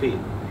person will fail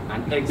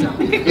an exam.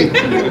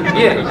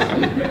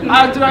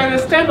 Yes. To an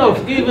extent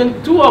of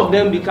even 2 of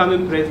them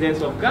becoming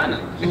presidents of Ghana.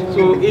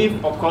 So if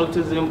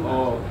occultism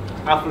or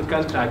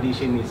African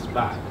tradition is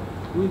bad,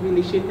 we've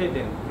initiated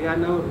them. They are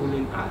now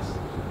ruling us.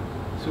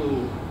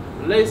 So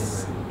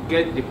let's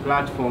get the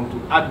platform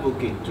to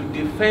advocate, to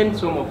defend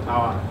some of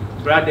our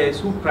brothers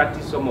who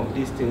practice some of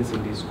these things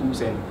in the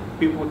schools, and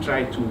people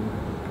try to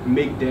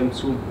make them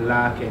so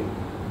black and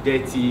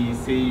dirty,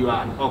 say you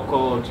are an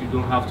occult, you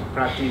don't have to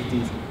practice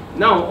this.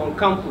 Now on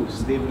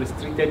campus, they've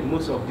restricted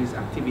most of these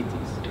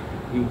activities.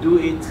 You do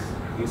it,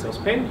 they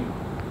suspend you.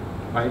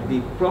 But if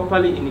they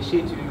properly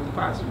initiate you, you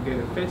pass, you get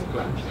a first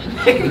class.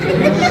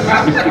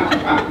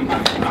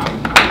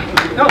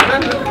 No.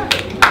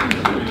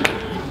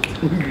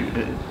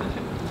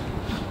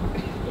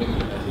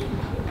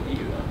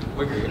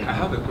 Okay, I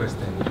have a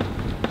question.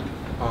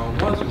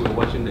 Once we were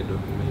watching the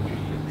documentary,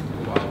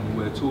 we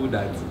were told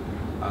that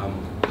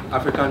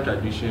African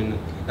tradition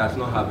does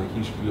not have a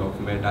history of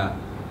murder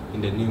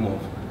in the name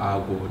of our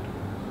God.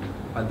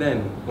 But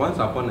then, once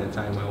upon a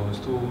time, I was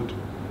told,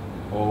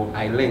 or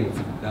I learned,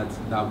 that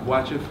the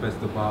Abuachi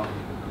festival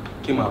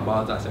came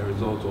about as a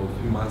result of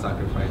human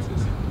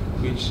sacrifices,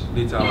 which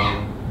later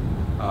on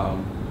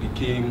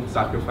became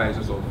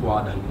sacrifices of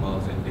wild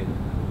animals and then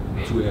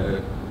to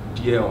a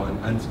deer or an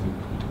antelope.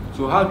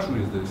 So how true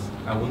is this?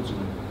 I want to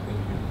know.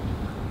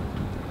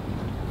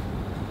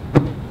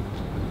 Thank you.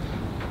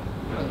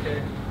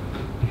 Okay.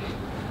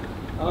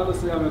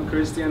 Honestly, I'm a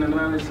Christian, and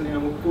honestly,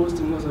 I'm opposed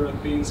to most of the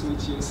things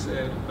which you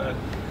said. But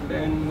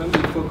then let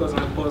me focus on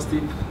the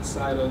positive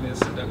side of this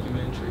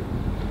documentary.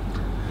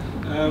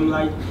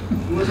 Like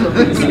most of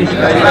this,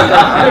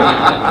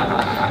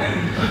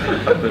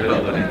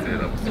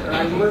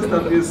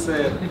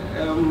 said,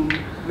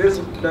 this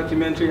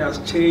documentary has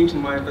changed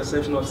my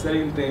perception of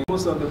certain things.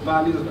 Most of the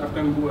values of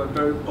African people are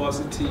very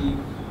positive,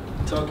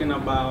 talking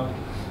about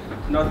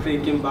not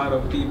thinking bad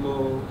of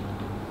people,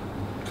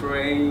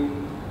 praying.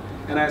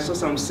 And I saw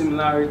some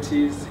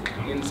similarities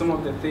in some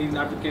of the things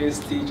Africans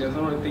teach and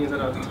some of the things that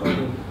are taught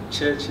in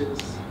churches.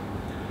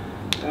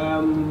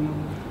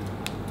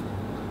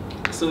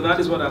 So that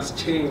is what has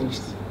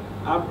changed.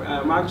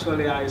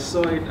 Actually, I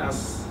saw it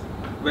as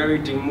very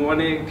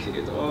demonic.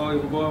 It's all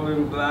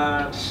involving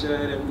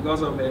bloodshed, and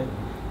because of the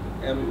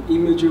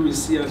imagery we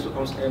see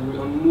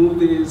on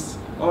movies,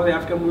 all the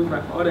African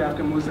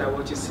movies are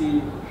what you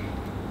see,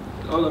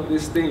 all of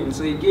these things.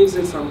 So it gives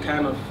it some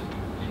kind of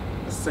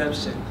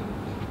perception.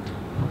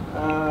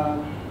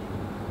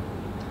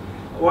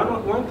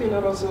 One thing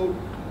that also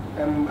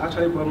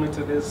actually brought me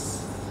to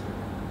this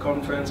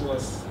conference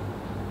was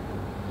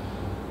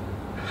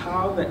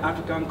how the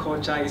African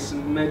culture is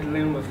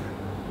meddling with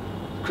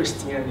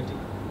Christianity.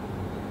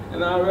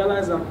 And I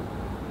realized that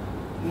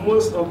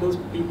most of those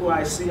people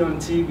I see on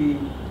TV,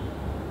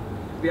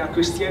 their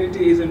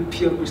Christianity isn't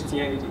pure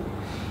Christianity.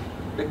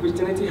 The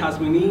Christianity has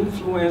been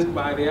influenced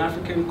by the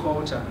African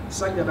culture,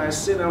 such that I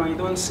sit down and you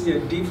don't see a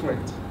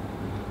difference.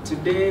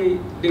 Today,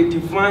 they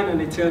divine and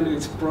they tell you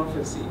it's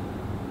prophecy.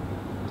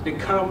 They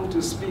come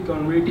to speak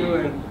on radio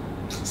and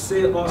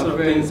say all sorts of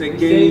things against.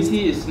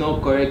 Christianity is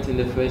not correct in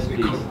the first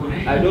place.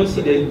 I don't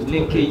see the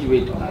linkage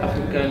with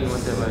African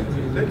whatever.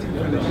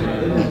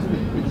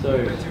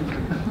 Sorry.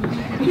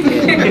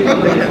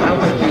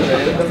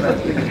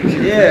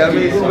 Yeah, I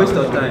mean it's a waste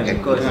of time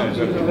because.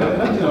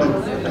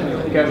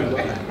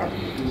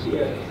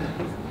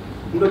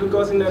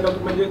 Because in the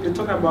documentary they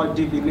talk about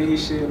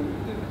divination.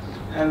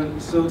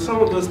 And so some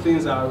of those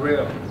things are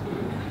real.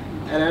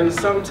 And then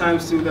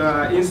sometimes too, there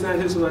are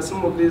instances where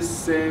some of these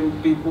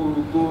same people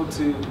will go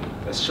to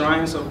the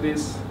shrines of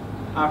these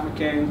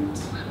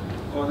Africans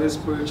or these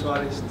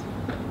spiritualists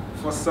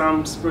for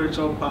some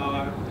spiritual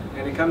power,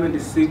 and they come and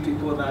deceive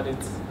people that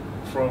it's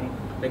from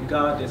the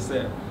God they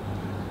serve.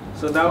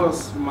 So that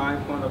was my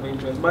point of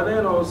interest. But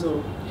then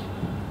also,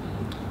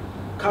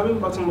 coming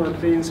back to some of the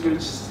things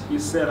which you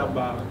said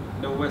about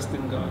the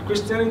Western God.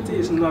 Christianity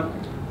is not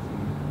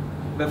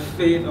the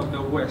faith of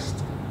the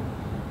West.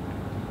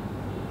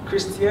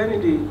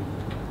 Christianity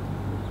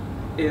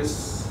it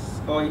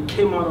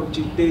came out of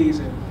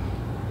Judaism,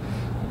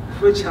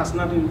 which has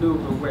nothing to do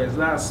with the West.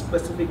 That's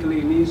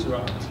specifically in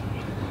Israel.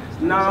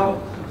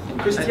 Now,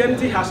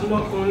 Christianity has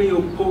not only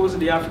opposed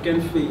the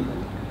African faith,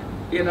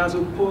 it has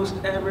opposed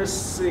every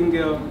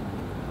single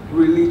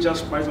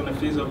religious practice on the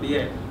face of the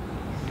earth,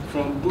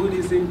 from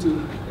Buddhism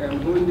to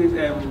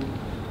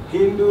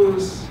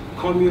Hindus,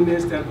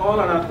 communists, and all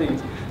other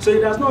things. So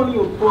it has not only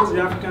opposed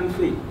the African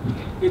faith,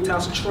 it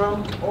has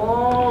trumped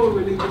all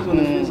religions on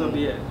the face of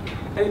the earth.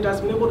 And it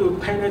has been able to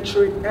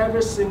penetrate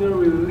every single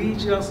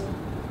religious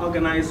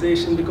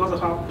organization because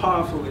of how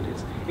powerful it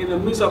is. In the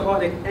midst of all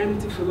the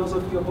empty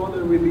philosophy of all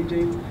the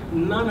religions,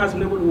 none has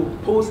been able to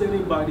oppose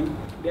anybody.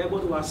 They're able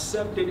to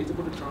accept it, it's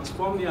able to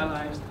transform their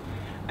lives.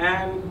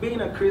 And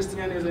being a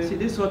Christian is See,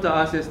 this is what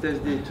our ancestors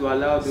did to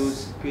allow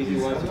those crazy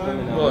ones to come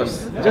in.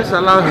 Boss, just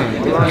allow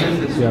him. You are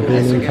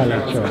being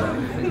intellectual.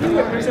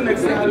 Christian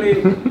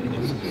exactly.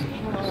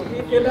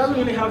 It doesn't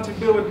really have to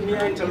do with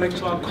mere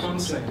intellectual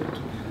concept.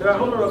 There are a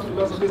whole lot of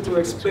philosophies to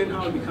explain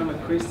how to become a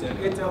Christian.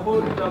 It's a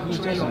whole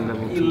doctrine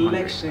of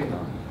election.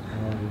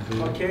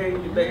 Okay?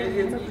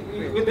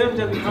 We don't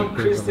just become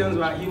Christians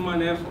by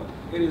human effort.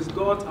 It is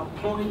God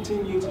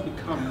appointing you to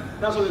become.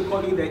 That's what we call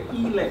it, the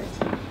elect.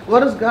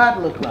 What does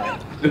God look like?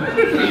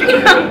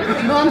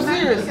 No, I'm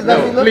serious.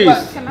 Does he look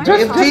like?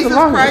 If Jesus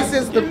Christ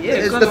is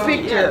the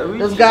picture,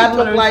 does God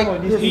look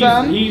like his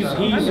son?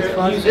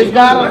 Is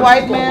God a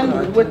white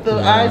man with the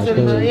eyes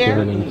and the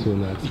hair?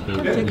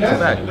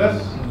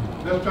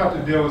 Let's try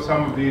to deal with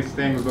some of these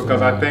things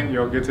because I think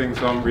you're getting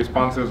some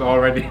responses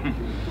already.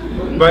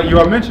 But you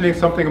are mentioning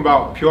something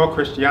about pure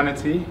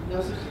Christianity.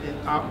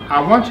 I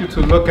want you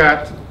to look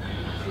at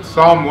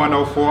Psalm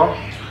 104,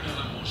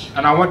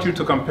 and I want you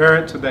to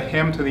compare it to the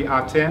hymn to the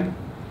Aten.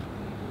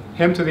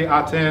 Hymn to the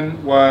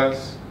Aten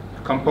was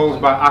composed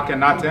by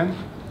Akhenaten,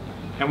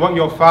 and what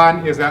you'll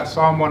find is that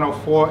Psalm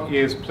 104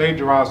 is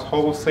plagiarized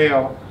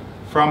wholesale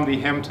from the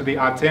hymn to the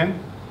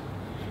Aten.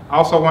 I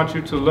also want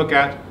you to look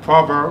at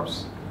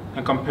Proverbs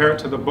and compare it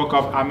to the book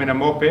of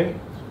Amenemope,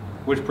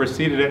 which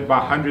preceded it by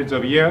hundreds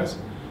of years.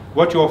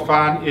 What you'll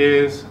find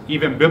is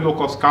even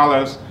biblical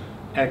scholars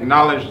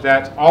acknowledge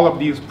that all of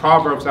these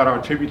proverbs that are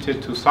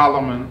attributed to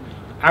Solomon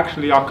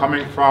actually are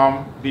coming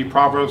from the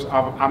Proverbs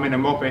of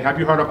Amenemope. Have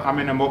you heard of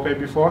Amenemope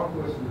before?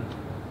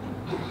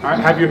 Right.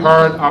 Have you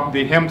heard of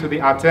the hymn to the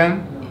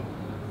Aten?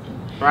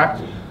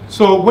 Right?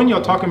 So when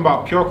you're talking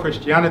about pure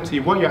Christianity,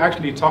 what you're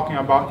actually talking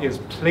about is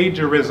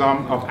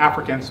plagiarism of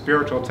African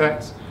spiritual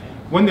texts.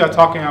 When they're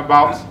talking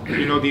about,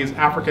 these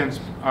African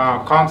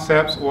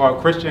concepts or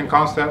Christian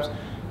concepts,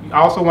 I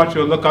also want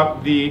you to look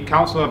up the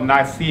Council of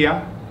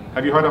Nicaea.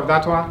 Have you heard of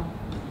that one?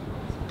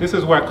 This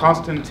is where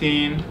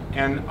Constantine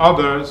and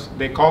others,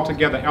 they called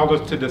together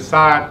elders to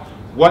decide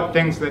what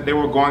things that they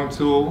were going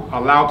to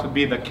allow to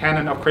be the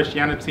canon of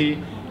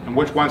Christianity and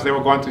which ones they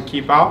were going to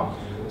keep out.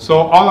 So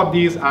all of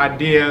these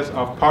ideas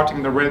of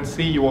parting the Red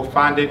Sea, you will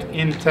find it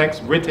in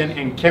text written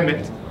in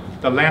Kemet,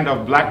 the land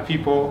of black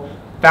people,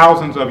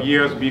 thousands of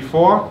years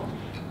before.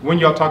 When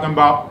you're talking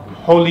about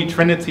Holy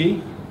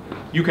Trinity,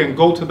 you can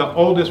go to the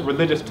oldest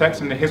religious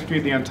text in the history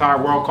of the entire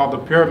world called the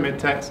Pyramid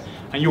Text,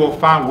 and you will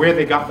find where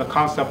they got the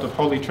concept of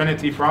Holy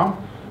Trinity from,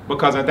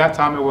 because at that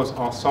time it was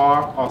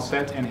Osar,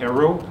 Oset, and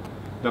Heru,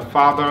 the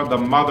Father, the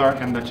Mother,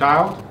 and the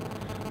Child.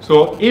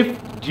 So if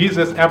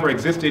Jesus ever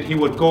existed, he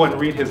would go and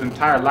read his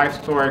entire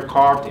life story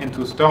carved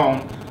into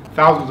stone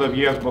thousands of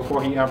years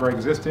before he ever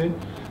existed.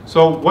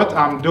 So what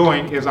I'm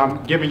doing is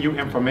I'm giving you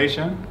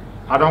information.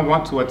 I don't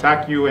want to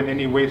attack you in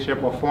any way,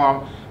 shape, or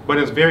form, but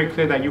it's very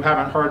clear that you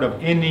haven't heard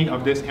of any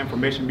of this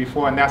information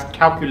before, and that's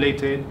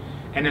calculated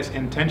and it's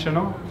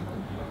intentional.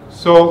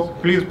 So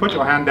please put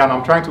your hand down.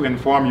 I'm trying to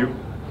inform you.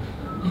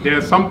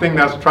 There's something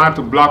that's trying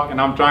to block,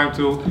 and I'm trying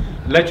to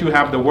let you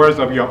have the words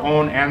of your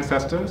own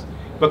ancestors,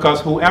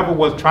 because whoever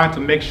was trying to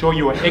make sure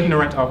you were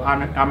ignorant of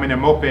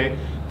Amenemope,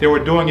 they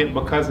were doing it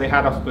because they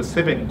had a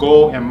specific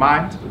goal in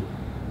mind,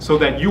 so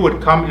that you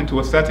would come into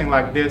a setting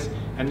like this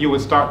and you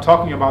would start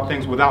talking about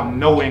things without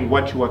knowing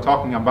what you are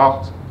talking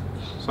about.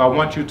 So I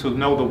want you to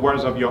know the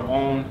words of your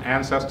own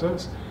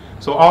ancestors.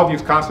 So all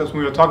these concepts, when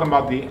we were talking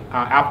about the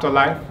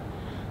afterlife,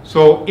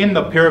 so in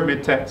the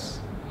pyramid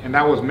text, and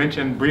that was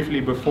mentioned briefly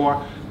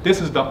before,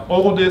 this is the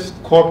oldest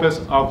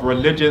corpus of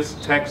religious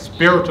text,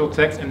 spiritual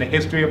text in the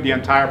history of the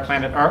entire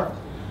planet Earth.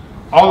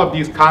 All of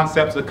these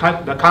concepts, the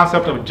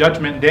concept of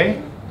Judgment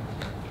Day,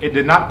 it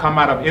did not come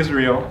out of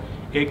Israel.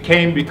 It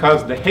came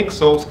because the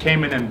Hyksos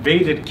came and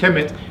invaded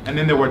Kemet, and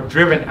then they were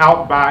driven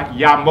out by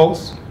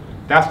Yamos.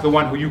 That's the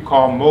one who you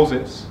call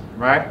Moses,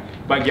 right?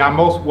 But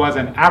Yamos was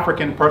an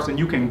African person.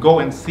 You can go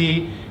and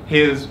see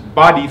his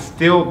body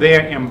still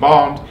there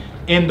embalmed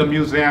in the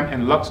museum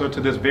in Luxor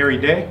to this very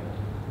day.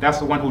 That's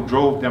the one who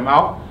drove them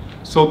out.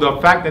 So the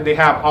fact that they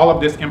have all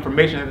of this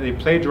information that they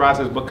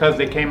plagiarized is because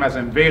they came as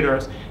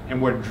invaders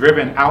and were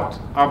driven out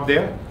of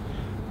there.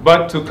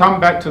 But to come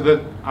back to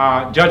the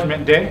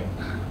Judgment Day,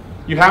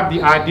 you have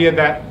the idea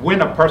that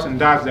when a person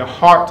dies, their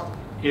heart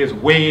is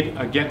weighed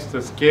against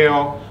the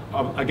scale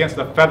against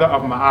the feather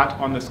of Ma'at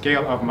on the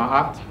scale of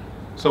Ma'at.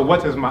 So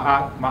what is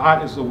Ma'at?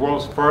 Ma'at is the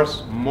world's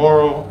first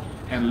moral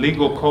and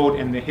legal code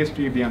in the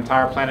history of the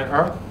entire planet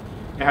Earth.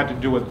 It had to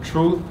do with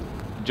truth,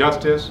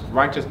 justice,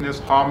 righteousness,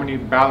 harmony,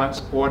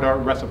 balance, order,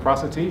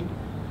 reciprocity.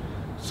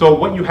 So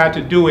what you had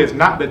to do is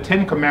not the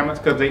 10 commandments,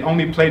 because they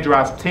only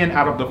plagiarized 10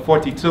 out of the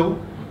 42.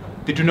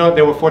 Did you know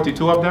there were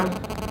 42 of them?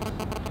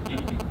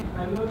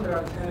 I know there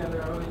are 10 and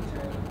there are only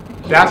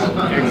 10. That's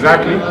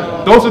exactly.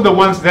 Those are the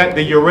ones that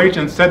the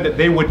Eurasians said that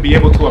they would be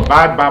able to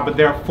abide by, but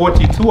there are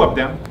 42 of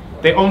them.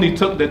 They only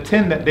took the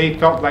 10 that they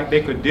felt like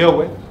they could deal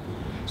with.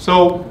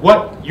 So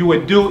what you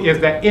would do is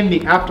that in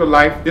the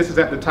afterlife, this is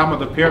at the time of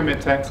the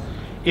pyramid text,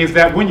 is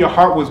that when your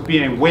heart was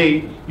being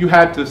weighed, you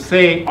had to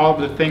say all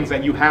the things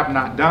that you have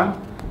not done,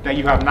 that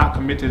you have not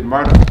committed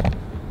murder,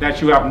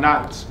 that you have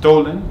not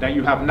stolen, that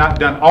you have not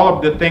done all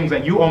of the things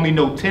that you only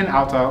know 10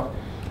 out of.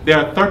 There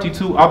are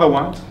 32 other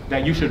ones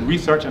that you should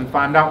research and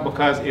find out,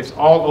 because it's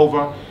all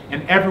over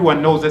and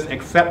everyone knows this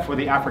except for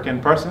the African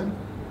person.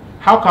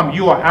 How come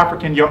you are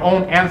African, your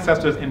own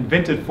ancestors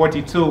invented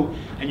 42,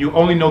 and you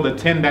only know the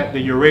 10 that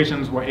the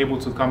Eurasians were able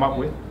to come up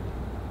with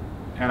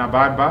and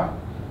abide by?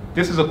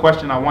 This is a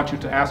question I want you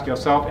to ask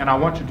yourself, and I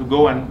want you to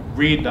go and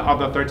read the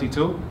other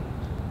 32.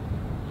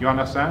 You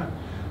understand?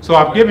 So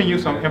I've given you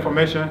some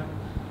information.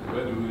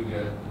 Where do we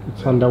get?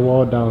 It's on the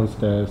wall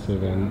downstairs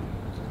even.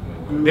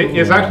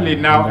 It's actually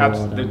now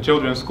at the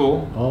children's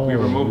school. Oh, we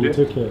removed it.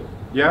 Took it.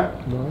 Yeah,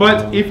 Wow.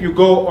 but if you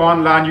go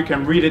online, you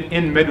can read it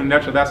in Medu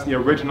Neter. That's the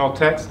original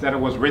text that it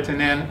was written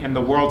in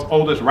the world's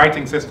oldest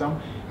writing system.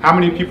 How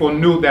many people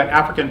knew that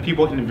African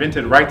people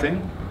invented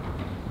writing?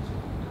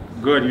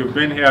 Good, you've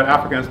been here at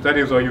African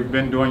Studies or you've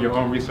been doing your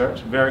own research.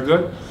 Very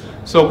good.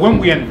 So when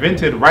we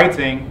invented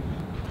writing,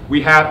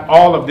 we had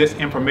all of this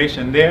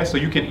information there, so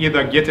you can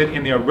either get it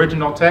in the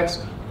original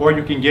text or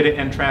you can get it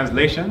in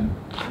translation.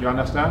 You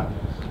understand?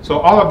 So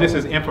all of this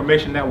is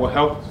information that will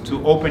help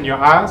to open your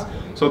eyes.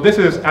 So this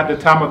is at the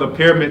time of the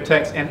pyramid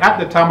text, and at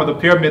the time of the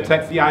pyramid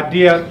text, the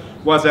idea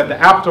was that the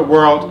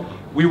afterworld,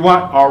 we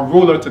want our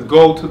ruler to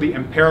go to the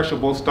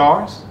imperishable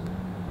stars.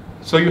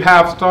 So you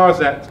have stars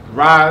that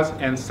rise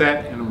and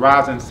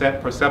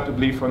set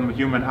perceptibly from the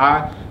human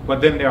eye, but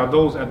then there are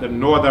those at the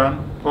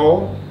northern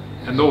pole,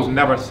 and those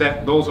never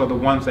set. Those are the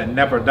ones that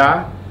never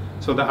die.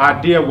 So the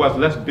idea was,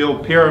 let's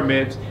build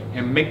pyramids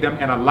and make them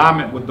in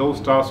alignment with those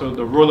stars so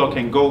the ruler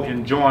can go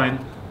and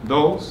join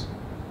those.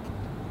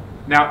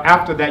 Now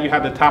after that, you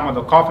have the time of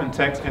the coffin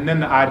text, and then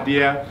the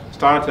idea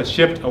started to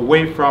shift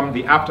away from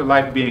the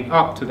afterlife being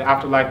up to the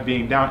afterlife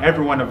being down.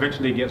 Everyone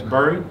eventually gets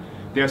buried.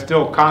 There's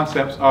still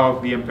concepts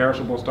of the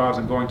imperishable stars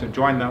and going to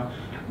join them.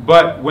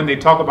 But when they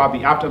talk about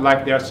the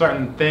afterlife, there are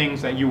certain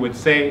things that you would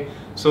say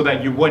so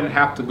that you wouldn't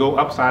have to go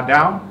upside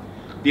down.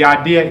 The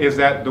idea is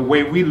that the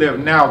way we live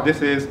now,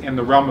 this is in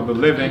the realm of the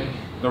living.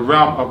 The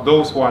realm of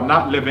those who are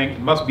not living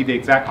must be the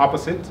exact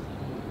opposite.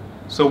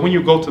 So when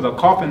you go to the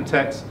coffin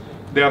text,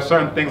 there are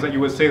certain things that you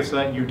would say so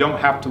that you don't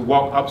have to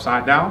walk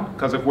upside down,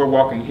 because if we're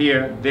walking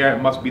here, there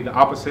it must be the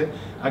opposite.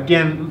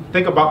 Again,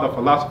 think about the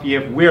philosophy.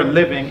 If we're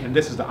living and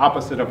this is the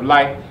opposite of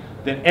light,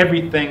 then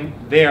everything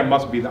there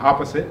must be the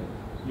opposite.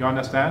 You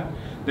understand?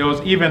 There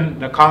was even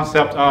the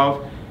concept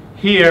of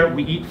here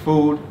we eat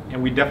food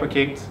and we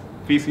defecate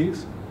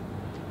feces.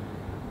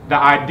 The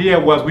idea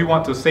was we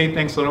want to say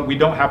things so that we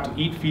don't have to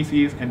eat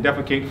feces and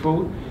defecate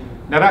food.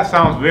 Now that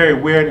sounds very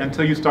weird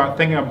until you start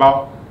thinking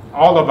about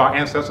all of our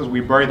ancestors.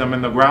 We bury them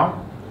in the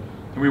ground,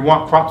 and we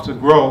want crops to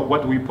grow.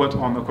 What do we put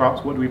on the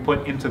crops? What do we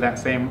put into that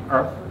same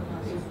earth?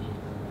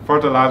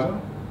 Fertilizer,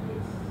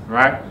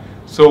 right?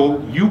 So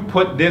you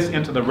put this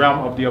into the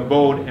realm of the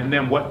abode, and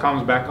then what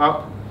comes back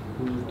up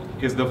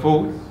is the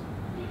food.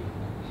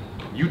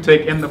 You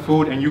take in the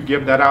food and you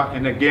give that out,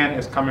 and again,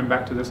 it's coming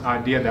back to this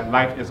idea that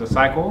life is a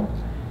cycle,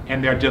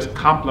 and they're just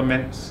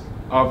complements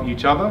of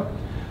each other.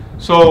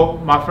 So,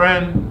 my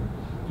friend,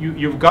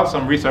 you've got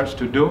some research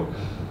to do.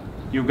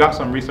 You've got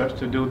some research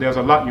to do. There's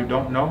a lot you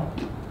don't know.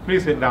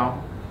 Please sit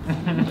down.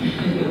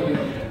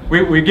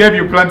 we gave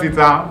you plenty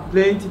time.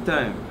 Plenty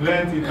time.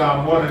 Plenty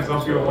time, more than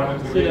some people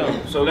wanted to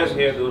hear. So let's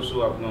hear those who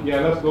have not.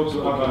 Yeah, let's go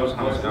to other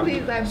questions.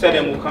 Please, I Said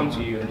them will come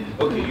to you.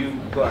 Okay, you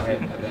go ahead.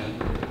 And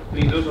then,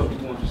 please, those of you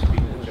who want to speak.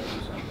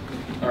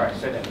 All right,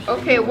 say that.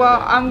 Okay,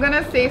 well, I'm going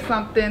to say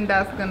something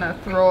that's going to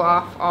throw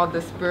off all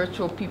the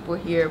spiritual people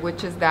here,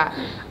 which is that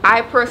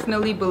I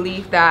personally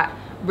believe that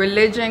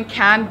religion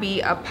can be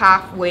a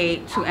pathway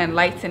to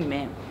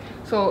enlightenment.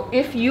 So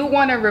if you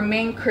want to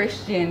remain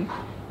Christian,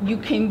 you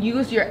can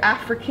use your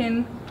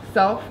African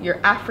self, your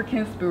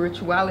African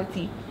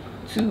spirituality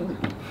to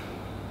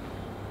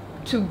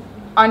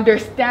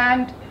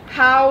understand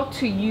how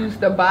to use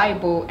the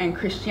Bible and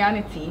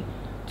Christianity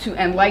to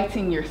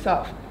enlighten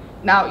yourself.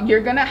 Now,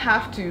 you're going to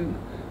have to,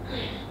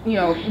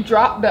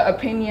 drop the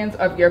opinions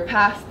of your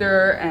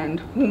pastor and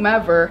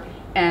whomever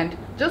and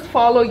just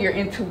follow your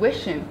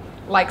intuition.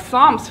 Like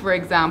Psalms, for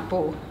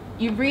example,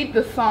 you read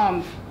the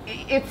Psalms,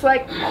 it's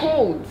like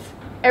codes.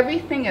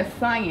 Everything is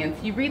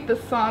science. You read the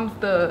Psalms,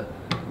 the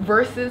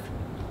verses.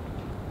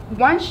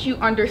 Once you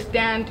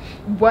understand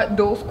what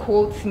those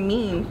quotes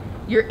mean,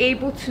 you're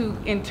able to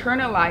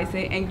internalize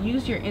it and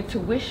use your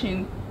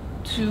intuition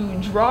to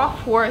draw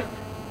forth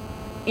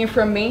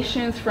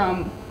information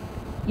from,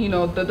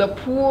 the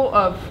pool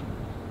of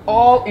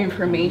all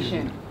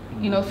information,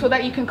 so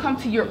that you can come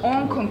to your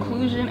own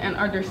conclusion and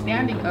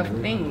understanding of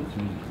things.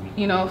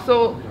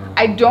 So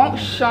I don't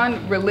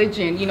shun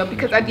religion,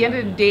 because at the end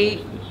of the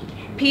day,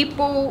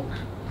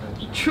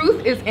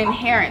 truth is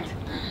inherent.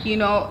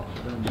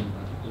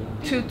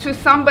 To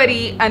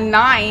somebody, a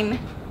 9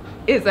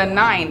 is a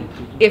 9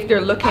 if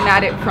they're looking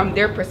at it from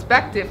their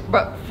perspective,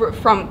 but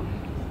from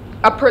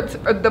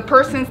the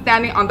person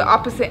standing on the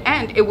opposite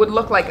end, it would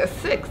look like a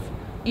 6.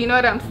 You know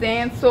what I'm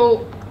saying?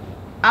 So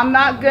I'm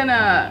not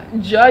gonna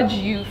judge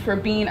you for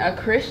being a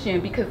Christian,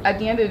 because at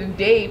the end of the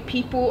day,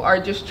 people are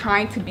just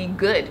trying to be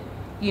good,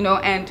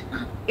 and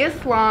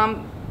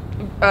Islam,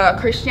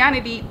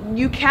 Christianity,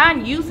 you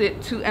can use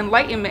it to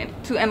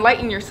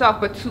enlighten yourself,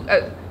 but to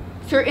a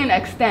certain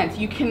extent.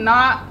 You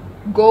cannot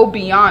go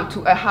beyond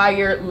to a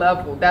higher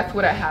level. That's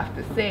what I have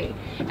to say.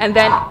 And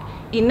then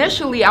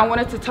initially I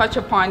wanted to touch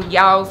upon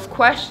Yao's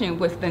question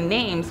with the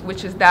names,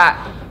 which is that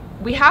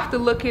we have to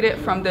look at it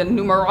from the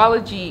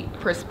numerology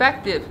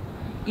perspective.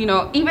 You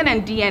know, even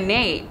in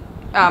DNA,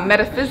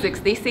 metaphysics,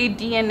 they say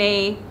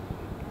DNA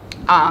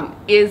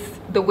is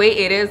the way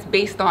it is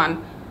based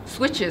on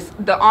switches,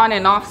 the on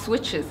and off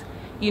switches,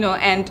 you know,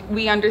 and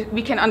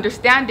we can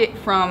understand it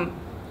from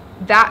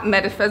that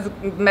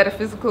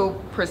metaphysical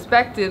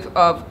perspective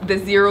of the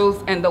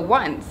zeros and the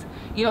ones,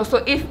 you know.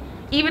 So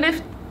even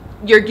if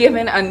you're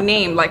given a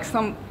name, like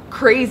some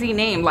crazy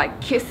name,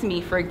 like Kiss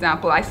Me, for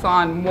example, I saw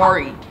on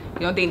Maury,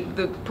 you know,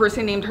 the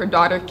person named her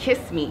daughter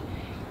Kiss Me.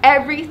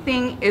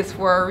 Everything is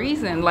for a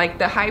reason. Like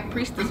the high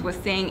priestess was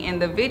saying in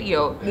the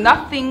video,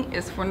 nothing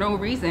is for no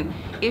reason.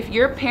 If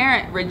your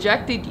parent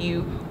rejected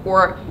you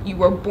or you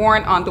were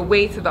born on the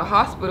way to the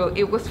hospital,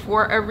 it was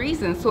for a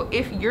reason. So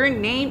if your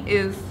name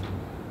is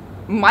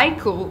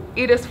Michael,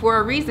 it is for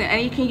a reason.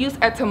 And you can use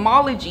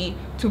etymology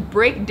to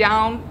break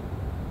down,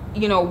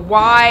 you know,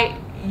 why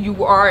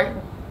you are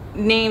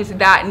named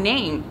that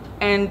name,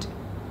 and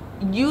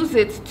use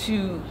it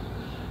to,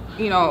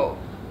 you know,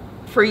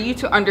 for you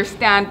to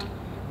understand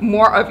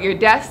more of your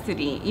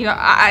destiny. You know,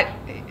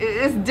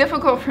 it's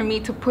difficult for me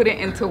to put it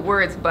into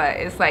words, but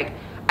it's like,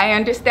 I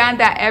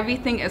understand that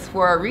everything is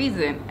for a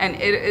reason, and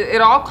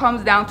it all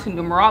comes down to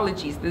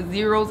numerologies, the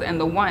zeros and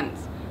the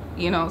ones,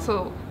 you know.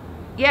 So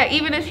yeah,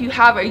 even if you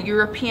have a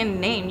European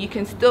name, you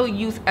can still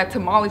use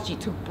etymology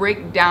to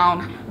break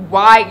down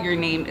why your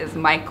name is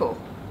Michael.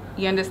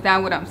 You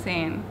understand what I'm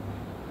saying?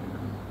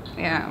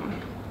 Yeah.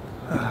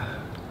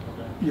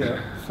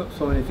 Yeah,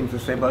 so many things to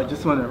say, but I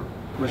just want to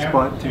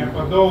respond to. And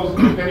for those,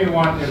 if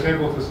anyone is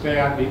able to stay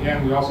at the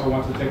end, we also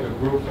want to take a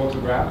group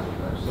photograph.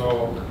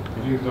 So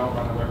if you don't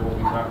run away, we'll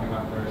be wrapping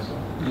up very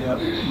soon.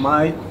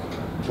 Yeah,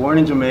 born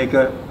in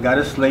Jamaica, got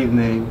a slave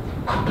name.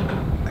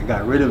 I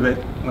got rid of it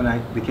when I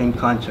became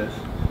conscious.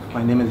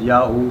 My name is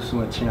Yao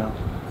Suachiang.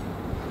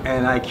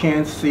 And I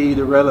can't see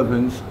the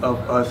relevance of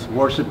us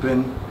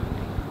worshiping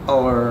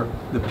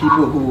the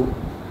people who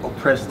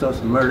oppressed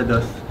us, murdered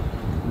us.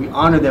 We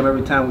honor them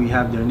every time we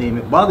have their name.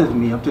 It bothers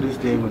me up to this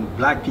day when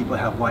black people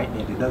have white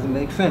names. It doesn't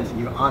make sense.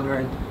 You're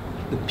honoring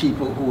the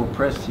people who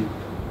oppressed you.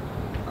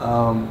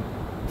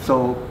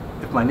 So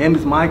if my name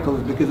is Michael,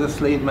 it's because a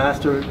slave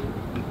master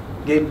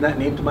gave that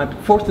name to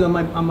forced it on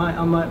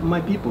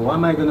my people. Why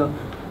am I gonna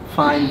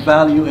find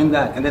value in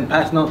that and then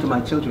pass it on to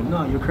my children?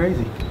 No, you're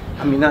crazy.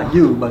 I mean, not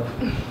you, but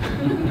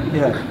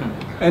yeah.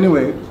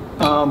 Anyway,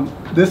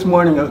 this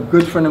morning a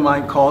good friend of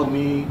mine called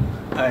me.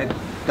 I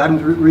got him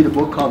to read a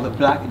book called The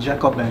Black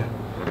Jacobin.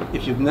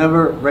 If you've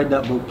never read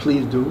that book,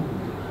 please do.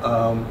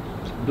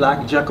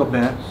 Black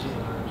Jacobin,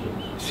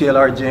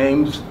 C.L.R.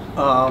 James,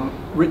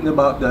 written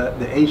about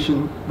the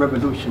Haitian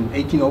Revolution,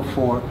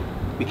 1804,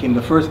 became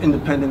the first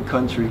independent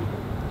country.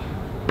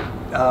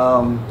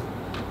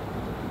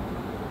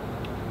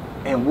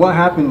 And what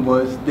happened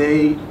was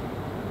they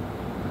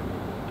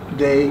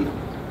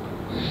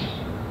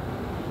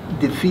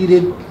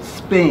defeated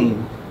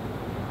Spain,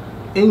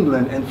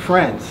 England, and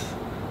France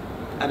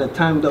at a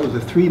time that was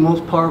the three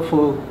most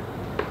powerful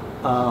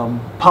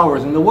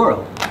powers in the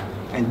world.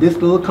 And this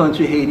little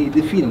country, Haiti,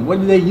 defeated them. What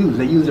did they use?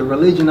 They used the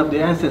religion of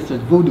their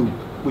ancestors, voodoo,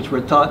 which were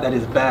taught that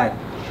is bad.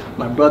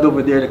 My brother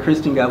over there, the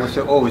Christian guy, would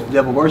say, oh, it's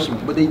devil worship.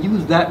 But they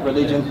used that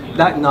religion,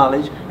 that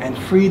knowledge, and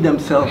freed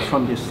themselves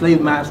from their slave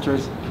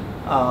masters'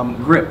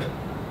 grip.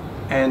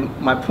 And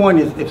my point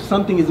is, if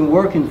something isn't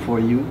working for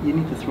you, you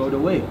need to throw it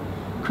away.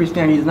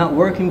 Christianity is not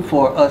working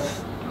for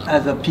us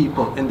as a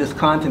people in this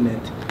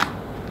continent.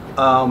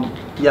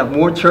 You have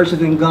more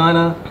churches in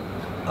Ghana,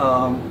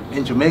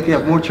 in Jamaica you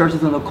have more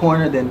churches on the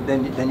corner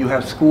than you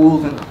have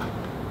schools.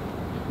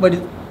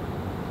 But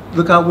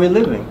look how we're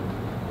living.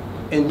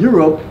 In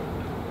Europe,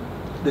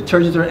 the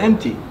churches are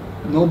empty.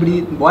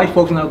 White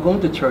folks are not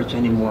going to church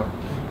anymore.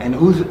 And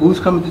who's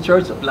coming to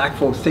church? Black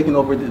folks taking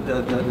over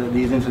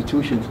these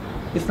institutions.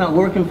 It's not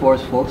working for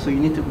us, folks, so we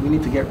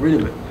need to get rid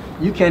of it.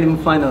 You can't even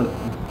find a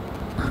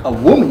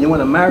woman. You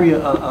want to marry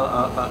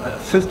a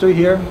sister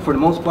here for the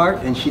most part,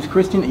 and she's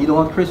Christian, and you don't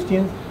want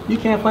Christians. You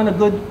can't find a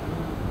good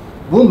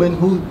woman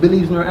who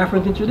believes in her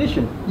African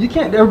tradition. You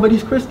can't.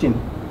 Everybody's Christian.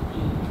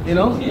 You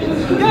know?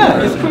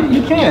 Yeah,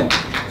 you can't.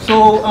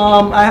 So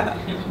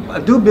I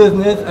do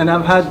business, and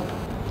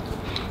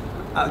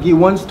I'll give you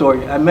one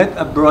story. I met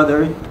a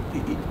brother.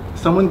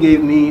 Someone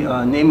gave me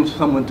a name of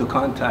someone to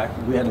contact.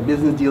 We had a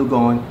business deal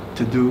going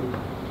to do.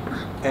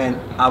 And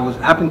I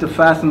happened to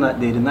fast on that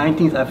day. The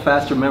 19th, I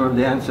fast to remember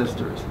the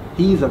ancestors.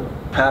 He's a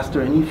pastor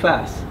and he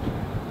fasts.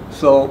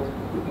 So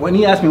when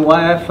he asked me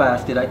why I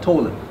fasted, I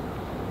told him.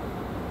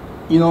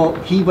 You know,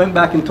 he went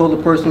back and told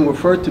the person who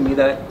referred to me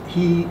that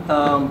he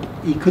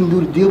couldn't do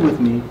the deal with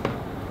me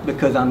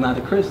because I'm not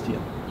a Christian.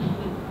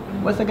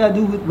 What's that got to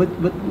do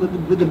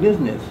with the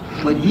business?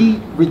 But he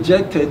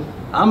rejected.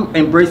 I'm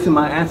embracing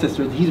my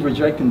ancestors. He's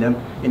rejecting them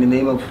in the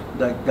name of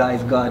that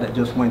guy's God that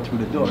just went through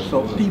the door.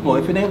 So people,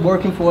 if it ain't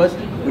working for us,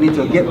 we need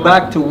to get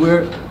back to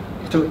where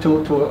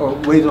to our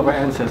ways of our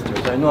ancestors.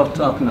 I know I'm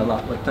talking a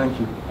lot, but thank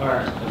you. All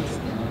right.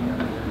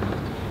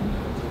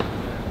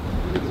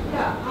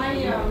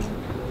 Yeah,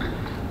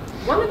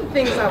 one of the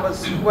things I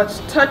was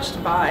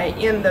touched by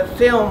in the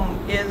film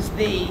is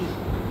the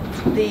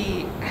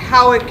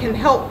how it can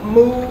help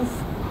move,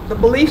 the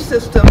belief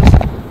systems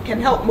can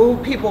help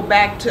move people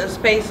back to a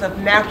space of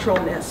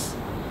naturalness.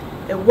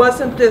 It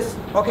wasn't this,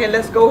 okay,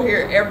 let's go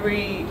here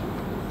every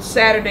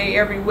Saturday,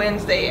 every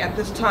Wednesday at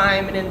this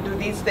time and then do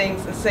these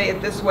things and say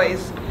it this way,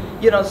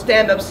 you know,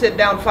 stand up, sit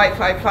down, fight,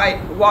 fight,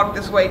 fight, walk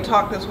this way,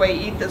 talk this way,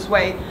 eat this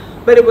way.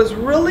 But it was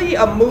really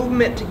a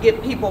movement to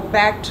get people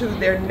back to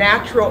their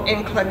natural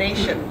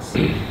inclinations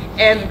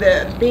and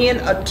being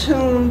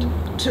attuned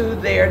to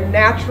their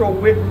natural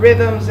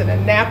rhythms and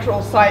a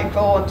natural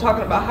cycle, and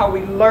talking about how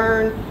we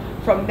learn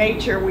from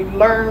nature, we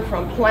learn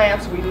from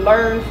plants, we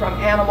learn from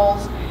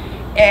animals.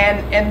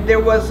 And there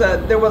was a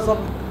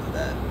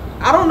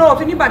I don't know if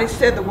anybody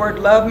said the word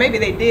love, maybe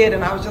they did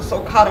and I was just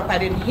so caught up I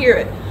didn't hear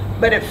it,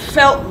 but it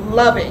felt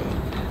loving.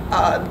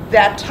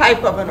 That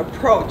type of an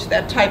approach,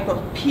 that type of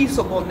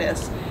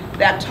peaceableness,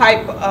 that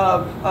type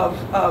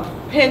of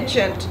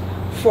penchant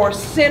for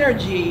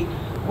synergy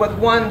with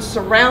one's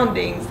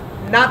surroundings.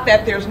 Not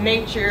that there's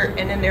nature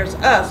and then there's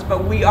us,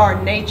 but we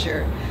are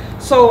nature.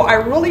 So I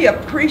really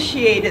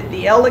appreciated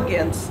the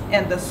elegance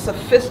and the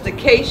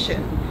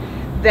sophistication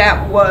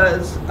that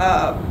was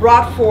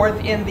brought forth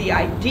in the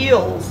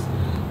ideals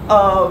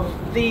of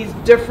these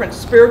different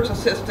spiritual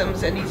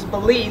systems and these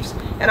beliefs,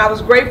 and I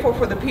was grateful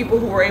for the people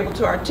who were able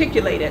to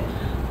articulate it.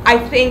 I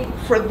think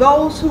for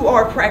those who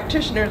are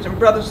practitioners, and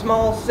Brother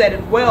Small said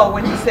it well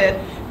when he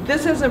said,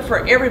 this isn't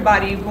for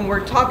everybody when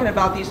we're talking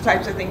about these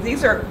types of things.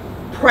 These are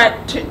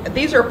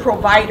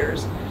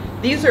providers.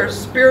 These are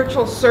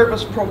spiritual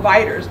service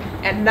providers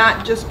and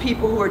not just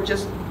people who are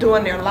just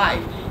doing their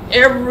life.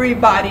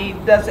 Everybody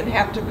doesn't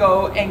have to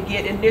go and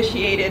get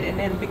initiated and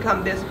then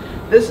become this.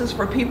 This is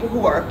for people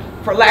who are,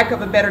 for lack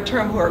of a better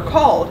term, who are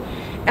called.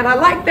 And I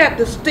like that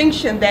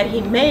distinction that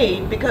he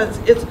made, because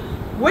it's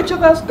which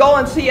of us go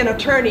and see an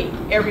attorney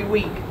every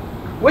week?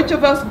 Which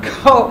of us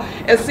go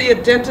and see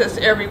a dentist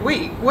every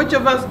week? Which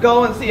of us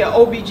go and see an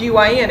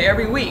OBGYN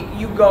every week?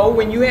 You go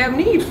when you have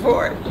need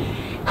for it.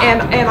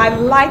 And I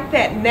like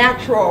that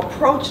natural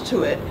approach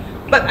to it.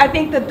 But I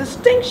think the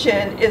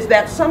distinction is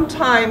that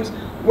sometimes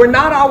we're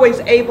not always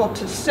able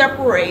to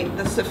separate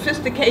the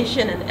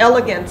sophistication and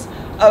elegance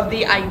of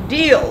the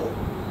ideal,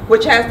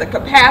 which has the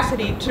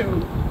capacity to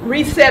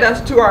reset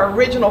us to our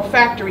original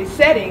factory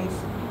settings,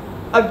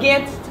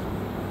 against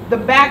the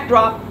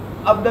backdrop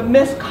of the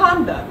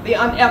misconduct, the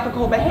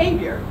unethical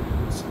behavior.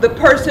 The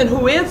person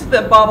who is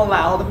the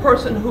babalawo, the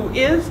person who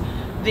is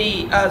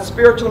the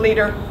spiritual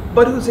leader,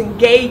 but who's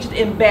engaged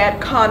in bad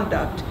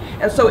conduct.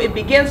 And so it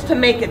begins to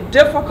make it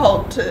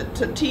difficult to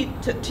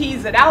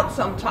tease it out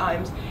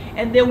sometimes.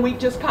 And then we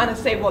just kind of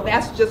say, well,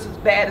 that's just as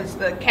bad as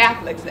the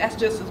Catholics. That's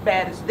just as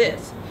bad as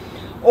this.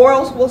 Or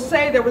else we'll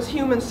say there was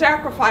human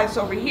sacrifice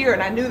over here,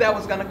 and I knew that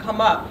was going to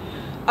come up.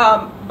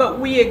 But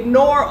we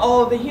ignore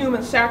all of the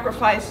human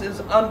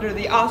sacrifices under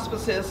the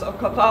auspices of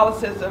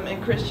Catholicism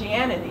and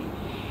Christianity.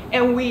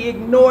 And we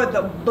ignore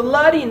the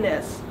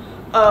bloodiness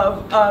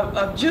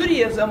of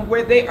Judaism,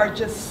 where they are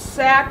just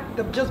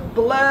just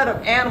blood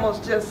of animals,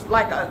 just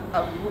like a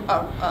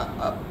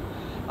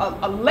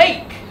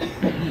lake.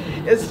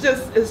 It's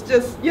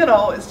just, you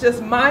know, it's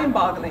just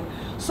mind-boggling.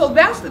 So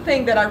that's the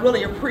thing that I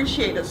really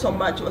appreciated so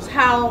much, was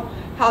how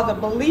the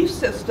belief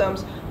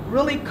systems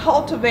really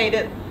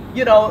cultivated,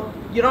 you know,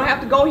 you don't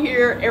have to go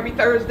here every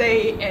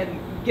Thursday and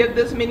give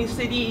this many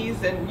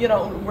CDs and, you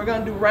know, we're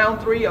going to do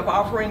round 3 of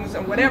offerings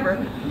and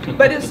whatever.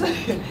 But it's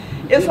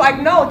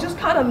like, no, just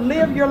kind of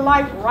live your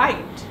life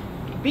right.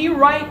 Be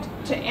right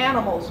to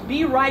animals,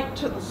 be right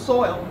to the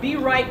soil, be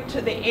right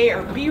to the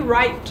air, be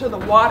right to the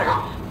water,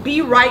 be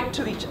right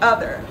to each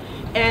other.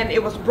 And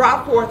it was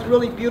brought forth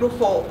really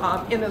beautiful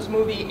in this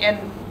movie.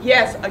 And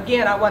yes,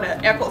 again, I want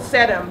to echo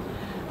Sedem.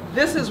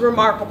 This is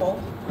remarkable.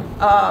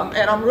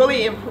 And I'm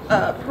really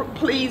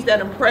pleased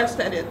and impressed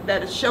that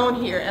it's shown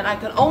here. And I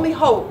can only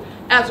hope,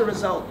 as a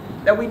result,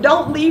 that we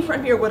don't leave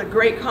from here with a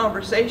great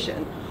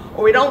conversation,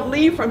 or we don't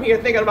leave from here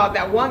thinking about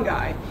that one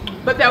guy,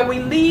 but that we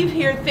leave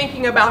here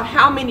thinking about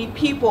how many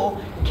people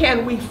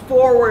can we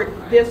forward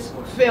this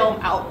film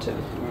out to.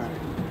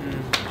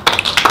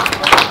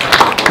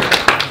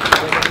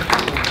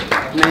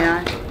 May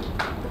I?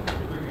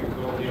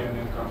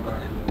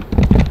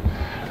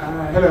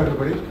 Hello,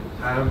 everybody.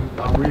 I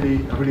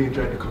really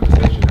enjoyed the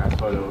conversation that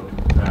followed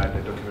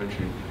the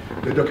documentary.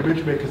 The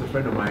documentary maker is a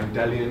friend of mine,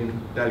 Dalian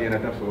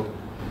Adofo.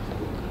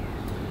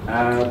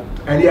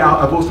 And yeah,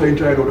 I've also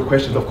enjoyed all the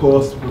questions. Of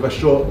course, with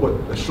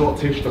a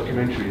shortish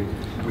documentary,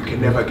 we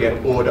can never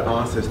get all the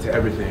answers to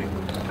everything.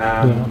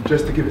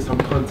 Just to give it some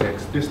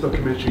context, this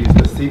documentary is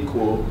the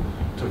sequel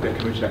to a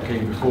documentary that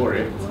came before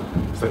it.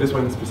 So this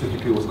one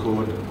specifically was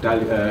called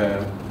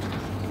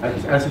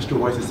Ancestral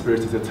Voices,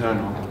 Spirit is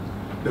Eternal.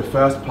 The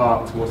first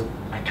part was,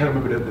 I can't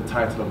remember the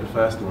title of the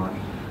first one,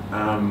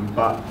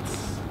 but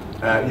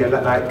yeah,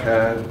 like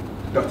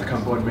Dr.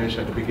 Cambon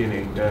mentioned at the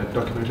beginning, the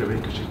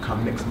documentary should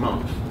come next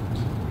month.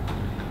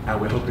 And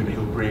we're hoping that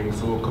he'll bring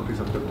some more copies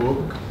of the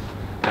book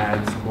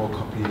and some more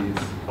copies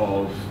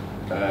of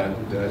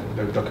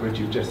the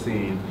documentary you've just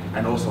seen,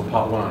 and also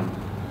part 1.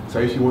 So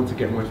if you want to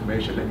get more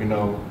information, let me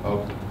know.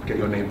 I'll get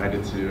your name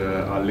added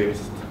to our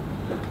list.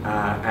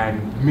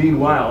 And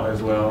meanwhile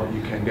as well,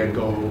 you can then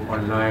go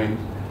online.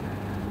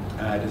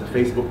 There's a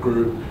Facebook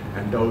group,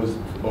 and those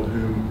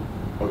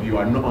of you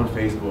are not on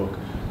Facebook,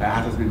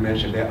 as has been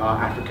mentioned, there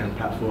are African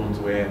platforms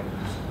where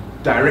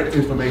direct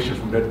information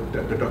from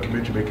the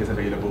documentary maker is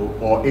available,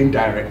 or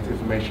indirect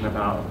information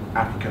about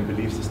African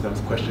belief systems,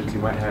 questions you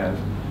might have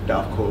that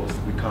of course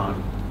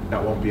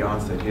that won't be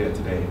answered here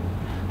today,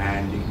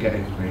 and you can get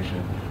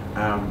information.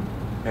 And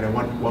then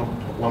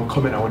one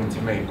comment I wanted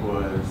to make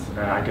was,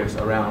 I guess,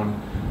 around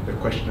the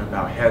question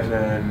about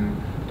heaven,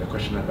 the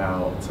question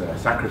about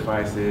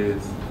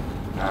sacrifices.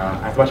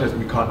 As much as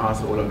we can't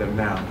answer all of them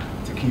now,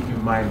 to keep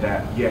in mind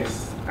that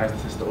yes, as the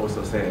sister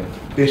also said,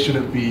 there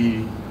shouldn't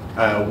be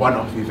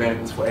one-off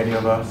events for any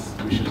of us.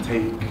 We should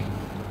take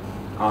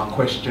our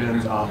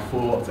questions, our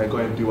thoughts, and go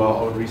and do our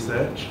own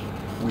research.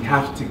 We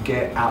have to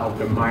get out of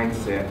the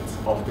mindset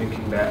of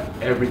thinking that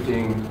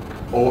everything,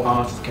 all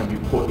answers can be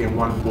put in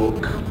one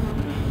book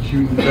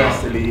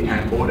universally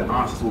and all the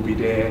answers will be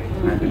there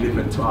and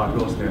delivered to our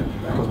doorstep.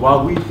 Because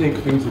while we think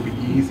things will be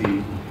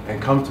easy and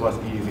come to us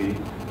easy,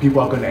 people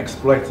are going to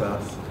exploit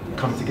us,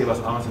 come to give us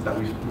answers that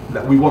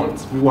we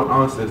want. We want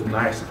answers,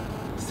 nice,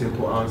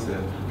 simple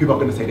answers. People are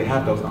going to say they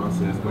have those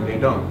answers when they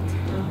don't.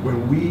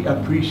 When we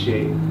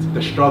appreciate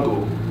the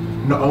struggle,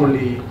 not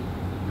only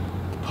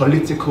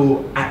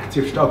political,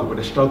 active struggle, but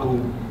the struggle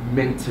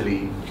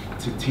mentally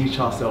to teach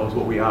ourselves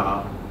what we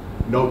are,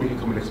 nobody can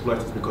come and exploit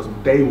us, because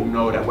they will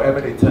know that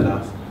whatever they tell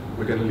us,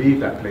 we're going to leave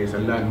that place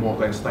and learn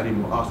more, and study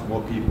more, ask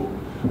more people,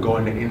 go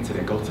on the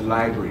internet, go to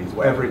libraries,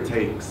 whatever it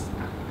takes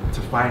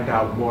to find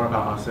out more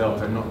about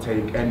ourselves and not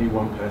take any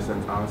one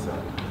person's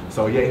answer.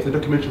 So yeah, if the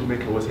documentary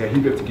maker was here,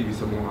 he'd be able to give you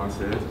some more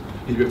answers,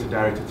 he'd be able to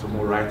direct it to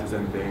more writers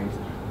and things,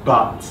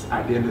 but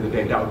at the end of the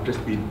day,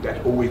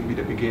 that'd always be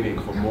the beginning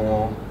for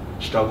more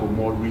struggle,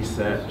 more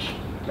research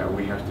that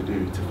we have to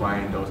do to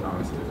find those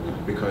answers.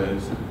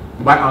 Because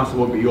my answer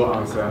won't be your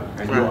answer,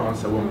 and your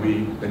answer won't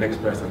be the next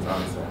person's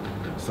answer.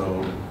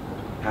 So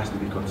it has to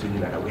be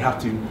continued like that. We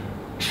have to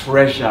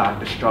treasure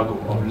the struggle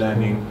of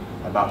learning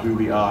about who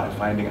we are and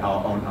finding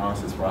our own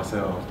answers for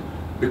ourselves,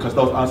 because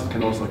those answers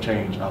can also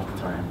change after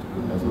time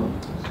as well.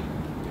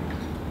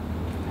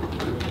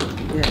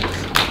 Yes.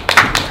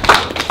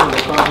 So we'll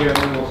start here and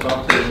then we'll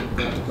stop to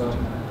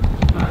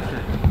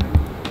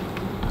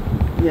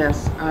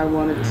Yes, I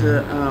wanted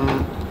to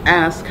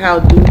ask, how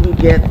do we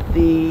get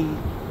the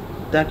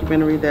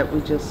documentary that we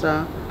just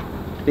saw?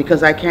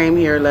 Because I came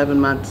here 11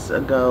 months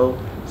ago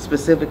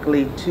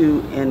specifically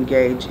to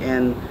engage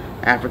in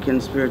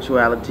African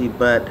spirituality,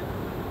 but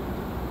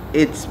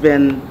it's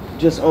been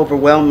just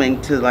overwhelming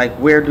to, like,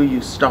 where do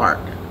you start?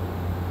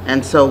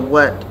 And so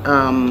what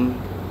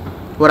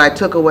I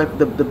took away,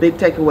 the big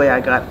takeaway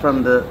I got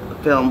from the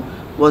film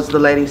was the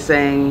lady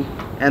saying,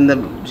 and the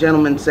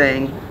gentleman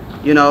saying,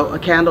 you know, a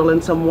candle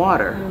and some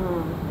water.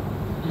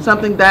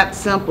 Something that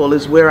simple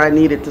is where I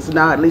needed to. So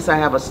now at least I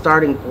have a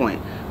starting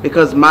point,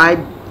 because my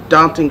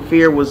daunting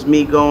fear was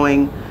me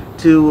going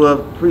to a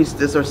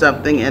priestess or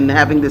something and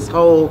having this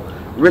whole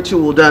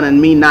ritual done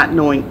and me not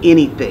knowing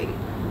anything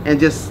and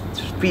just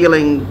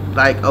feeling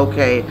like,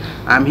 okay,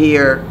 I'm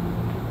here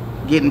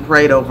getting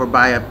prayed over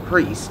by a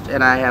priest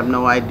and I have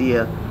no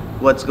idea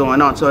what's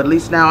going on. So at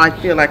least now I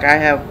feel like I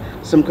have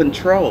some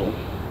control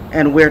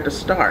and where to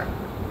start,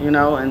 you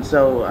know. And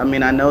so, I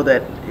mean, I know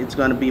that it's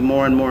going to be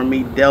more and more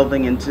me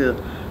delving into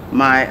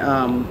my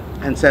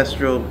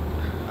ancestral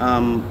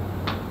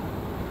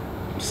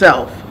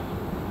self,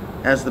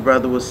 as the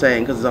brother was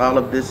saying, because all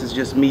of this is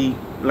just me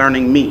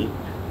learning me,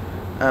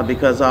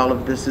 because all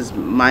of this is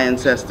my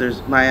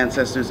ancestors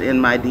in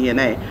my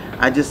DNA.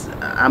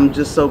 I'm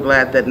just so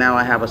glad that now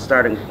I have a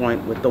starting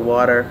point with the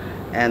water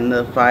and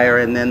the fire,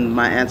 and then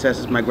my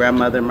ancestors, my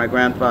grandmother and my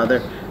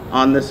grandfather,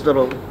 on this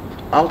little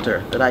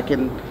altar, that I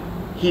can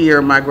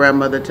hear my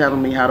grandmother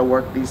telling me how to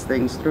work these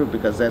things through,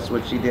 because that's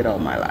what she did all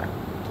my life.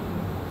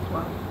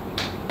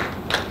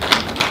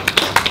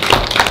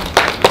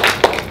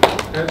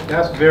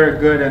 That's very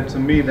good, and to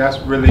me that's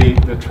really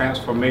the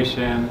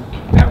transformation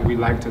that we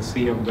like to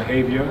see of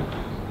behavior.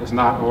 It's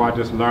not, oh, I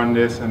just learned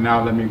this and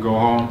now let me go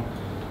home.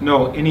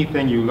 No,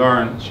 anything you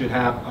learn should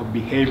have a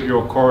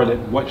behavioral correlate.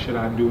 What should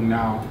I do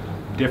now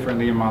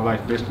differently in my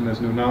life based on this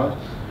new knowledge?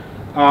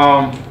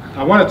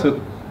 I wanted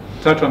to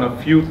touch on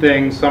a few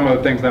things, some of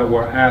the things that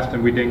were asked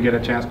and we didn't get a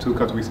chance to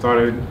because we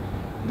started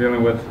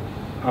dealing with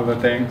other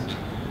things.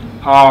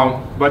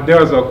 But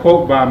there's a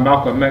quote by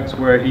Malcolm X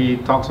where he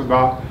talks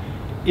about,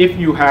 if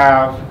you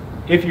are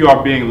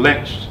being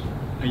lynched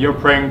and you're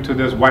praying to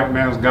this white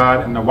man's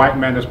God and the white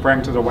man is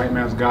praying to the white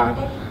man's God,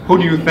 who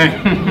do you think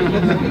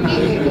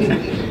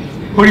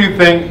who do you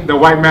think the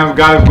white man's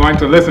God is going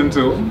to listen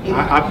to?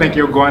 I think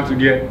you're going to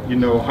get,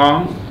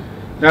 hung.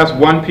 That's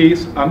one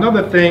piece.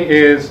 Another thing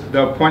is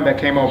the point that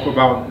came up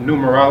about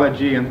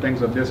numerology and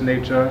things of this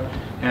nature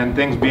and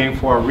things being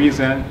for a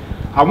reason.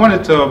 I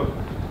wanted to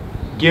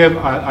give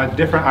a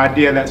different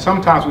idea that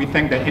sometimes we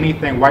think that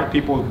anything white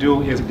people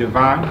do is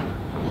divine,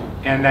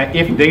 and that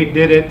if they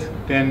did it,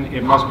 then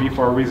it must be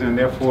for a reason, and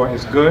therefore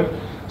it's good.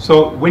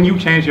 So when you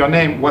changed your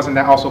name, wasn't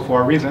that also for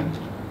a reason?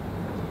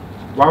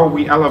 Why would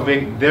we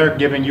elevate their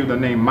giving you the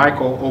name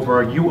Michael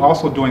over you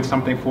also doing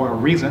something for a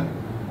reason,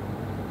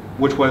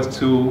 which was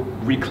to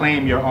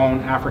reclaim your own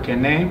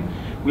African name?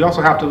 We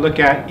also have to look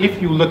at,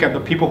 if you look at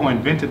the people who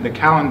invented the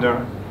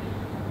calendar,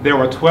 there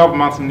were 12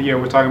 months in the year.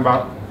 We're talking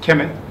about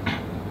Kemet.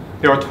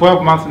 There were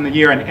 12 months in the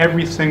year, and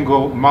every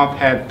single month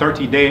had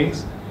 30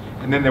 days.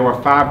 And then there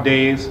were 5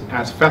 days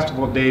as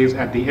festival days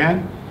at the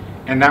end.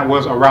 And that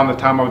was around the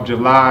time of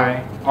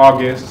July,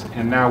 August,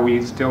 and now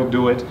we still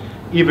do it.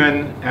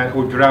 Even at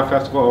Udra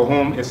Festival,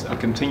 Ohum, it's a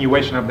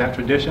continuation of that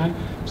tradition.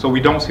 So we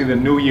don't see the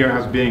new year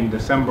as being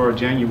December or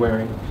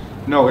January.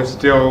 No, it's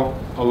still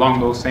along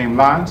those same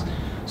lines.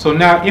 So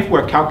now if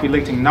we're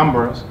calculating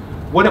numbers,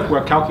 what if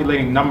we're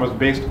calculating numbers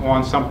based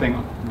on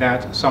something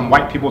that some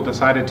white people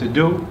decided to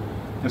do?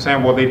 And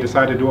saying, well, they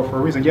decided to do it for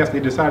a reason. Yes, they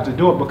decided to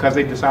do it because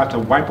they decided to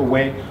wipe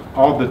away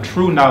all the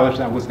true knowledge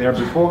that was there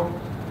before.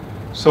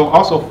 So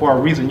also for a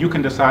reason, you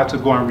can decide to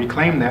go and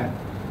reclaim that.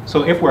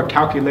 So if we're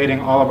calculating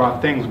all of our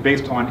things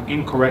based on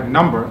incorrect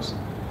numbers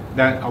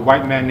that a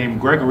white man named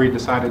Gregory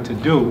decided to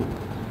do,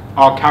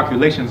 our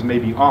calculations may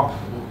be off.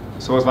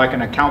 So it's like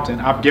an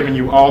accountant. I've given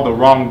you all the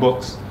wrong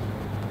books.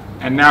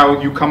 And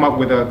now you come up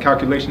with a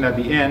calculation at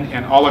the end,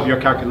 and all of your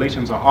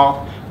calculations are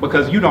off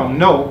because you don't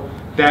know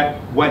that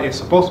what it's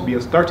supposed to be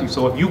is 30.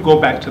 So if you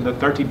go back to the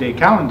 30-day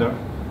calendar,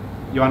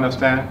 you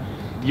understand,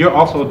 you're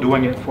also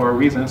doing it for a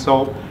reason.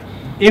 So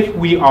if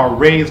we are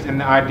raised in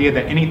the idea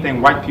that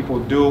anything white people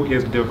do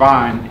is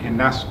divine and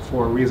that's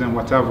for a reason,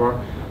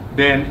 whatever,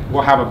 then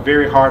we'll have a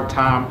very hard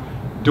time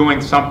doing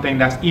something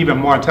that's even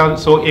more intelligent.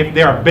 So if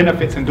there are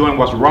benefits in doing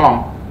what's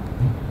wrong,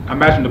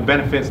 imagine the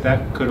benefits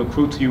that could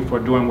accrue to you for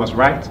doing what's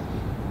right,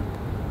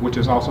 which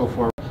is also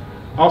for.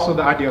 Also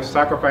the idea of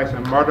sacrifice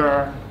and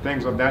murder,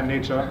 things of that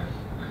nature.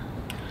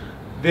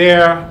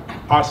 There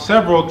are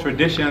several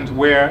traditions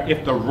where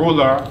if the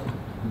ruler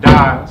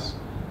dies,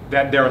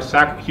 that there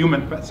are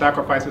human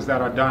sacrifices that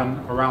are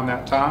done around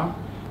that time,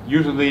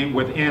 usually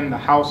within the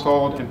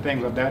household and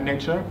things of that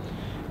nature.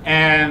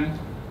 And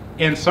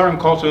in certain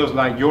cultures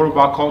like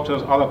Yoruba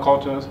cultures, other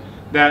cultures,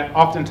 that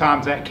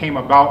oftentimes that came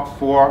about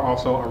for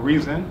also a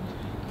reason,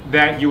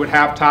 that you would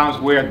have times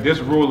where this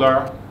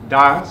ruler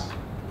dies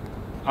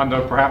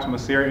under perhaps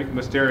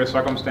mysterious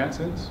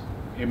circumstances.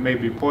 It may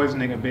be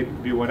poisoning, it may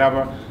be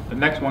whatever. The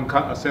next one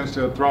ascends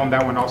to the throne,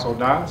 that one also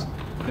dies.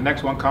 The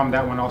next one comes,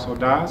 that one also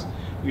dies.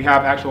 We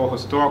have actual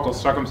historical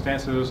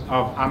circumstances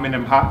of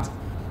Amenemhat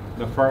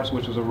the first,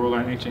 which was a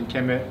ruler in ancient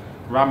Kemet,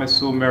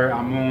 Ramesu Meri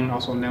Amun,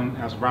 also known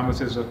as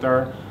Ramesses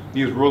III.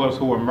 These rulers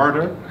who were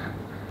murdered,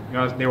 you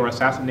know, they were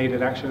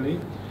assassinated actually.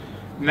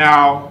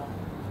 Now,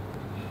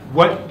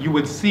 what you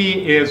would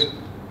see is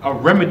a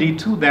remedy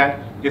to that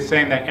is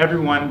saying that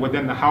everyone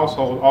within the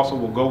household also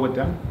will go with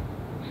them.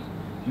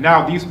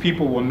 Now these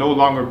people will no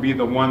longer be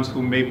the ones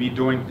who may be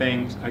doing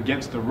things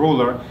against the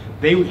ruler.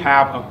 They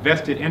have a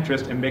vested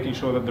interest in making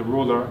sure that the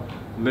ruler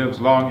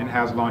lives long and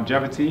has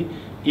longevity.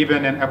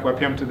 Even in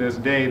Ekwapim to this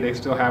day, they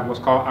still have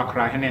what's called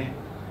Akrahene.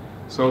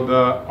 So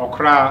the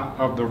Okra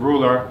of the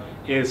ruler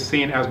is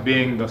seen as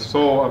being the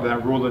soul of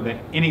that ruler, that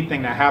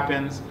anything that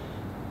happens,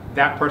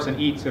 that person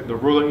eats. If the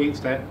ruler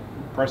eats, that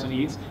person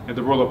eats. If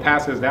the ruler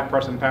passes, that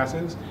person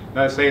passes.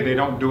 Let's say they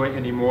don't do it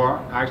anymore.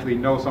 I actually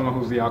know someone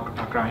who's the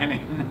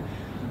Akrahene.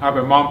 Up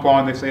at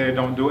Mampon, they say they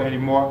don't do it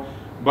anymore.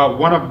 But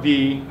one of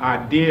the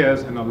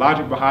ideas and the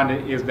logic behind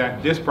it is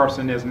that this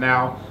person is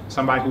now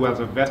somebody who has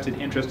a vested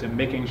interest in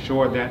making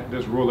sure that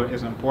this ruler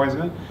isn't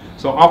poisoned.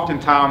 So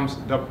oftentimes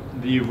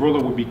the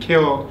ruler will be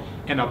killed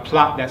in a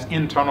plot that's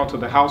internal to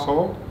the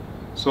household.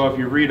 So if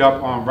you read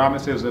up on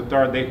Ramesses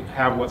III, they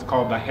have what's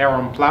called the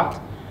harem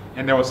plot.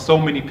 And there were so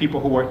many people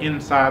who were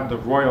inside the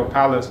royal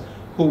palace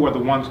who were the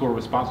ones who were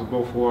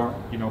responsible for,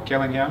 you know,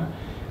 killing him.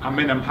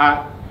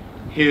 Amenemhat,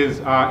 his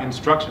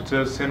instruction to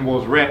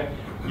Sinwos Ret,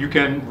 you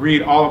can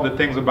read all of the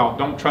things about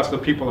don't trust the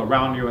people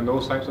around you and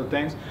those types of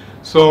things.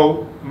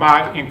 So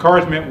my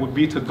encouragement would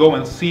be to go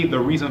and see the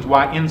reasons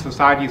why in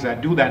societies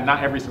that do that,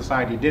 not every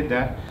society did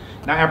that.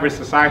 Not every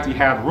society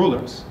had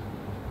rulers.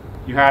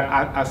 You had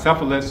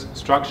acephalous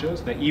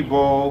structures, the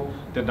Igbo,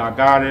 the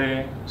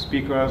Dagare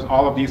speakers,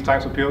 all of these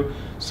types of people.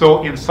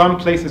 So in some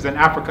places in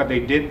Africa they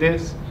did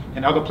this,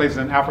 in other places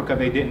in Africa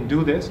they didn't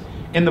do this.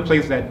 In the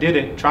places that did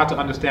it, try to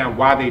understand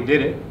why they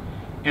did it.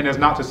 And it's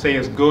not to say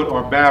it's good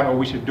or bad or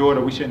we should do it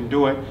or we shouldn't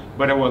do it,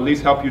 but it will at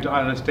least help you to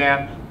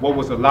understand what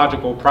was the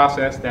logical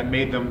process that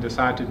made them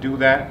decide to do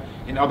that.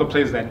 In other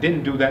places that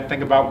didn't do that,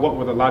 think about what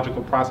were the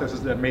logical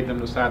processes that made them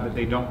decide that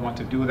they don't want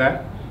to do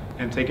that,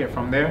 and take it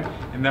from there.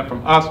 And then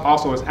from us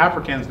also as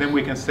Africans, then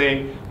we can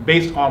say,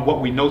 based on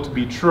what we know to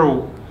be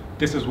true,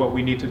 this is what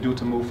we need to do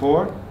to move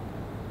forward,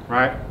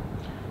 right?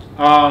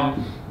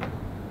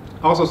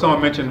 Also,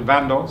 someone mentioned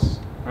Vandals,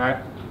 right?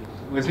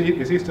 Is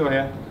he still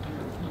here?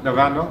 The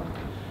Vandal?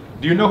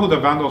 Do you know who the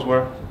Vandals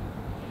were?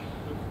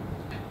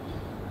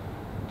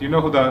 Do you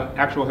know who the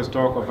actual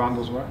historical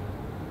Vandals were?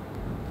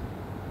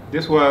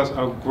 This was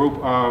a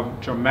group of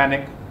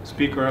Germanic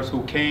speakers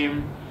who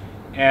came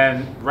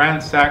and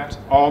ransacked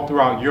all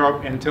throughout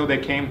Europe until they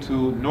came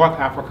to North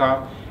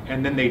Africa,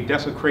 and then they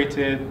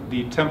desecrated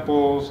the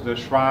temples, the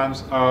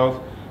shrines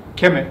of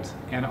Kemet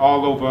and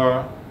all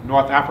over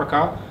North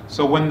Africa.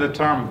 So when the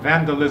term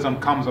vandalism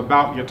comes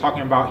about, you're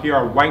talking about here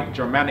are white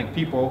Germanic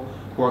people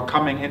who are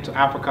coming into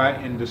Africa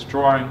and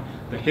destroying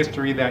the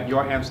history that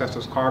your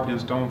ancestors carved in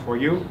stone for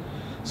you.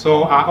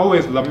 So I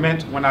always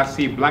lament when I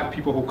see black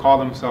people who call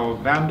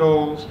themselves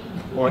vandals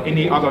or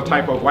any other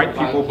type of white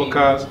people,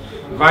 because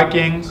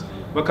Vikings,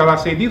 because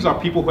I say these are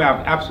people who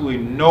have absolutely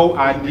no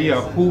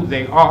idea who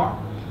they are.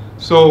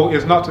 So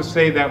it's not to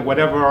say that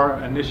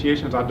whatever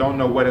initiations, I don't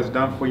know what it's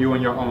done for you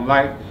in your own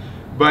life,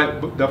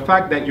 but the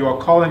fact that you are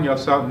calling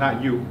yourself,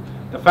 not you,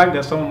 the fact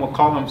that someone will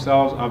call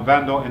themselves a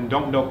vandal and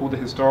don't know who the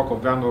historical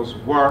vandals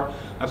were,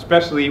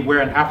 especially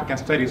where in African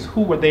studies,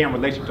 who were they in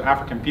relation to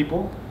African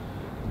people?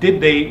 Did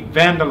they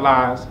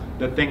vandalize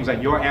the things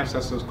that your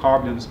ancestors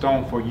carved in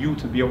stone for you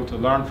to be able to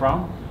learn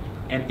from?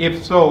 And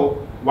if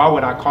so, why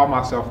would I call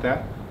myself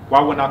that?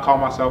 Why wouldn't I call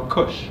myself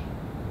Kush?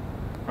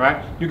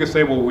 Right? You could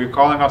say, well, we're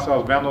calling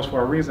ourselves vandals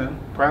for a reason.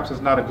 Perhaps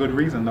it's not a good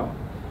reason, though.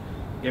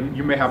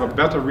 You may have a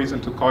better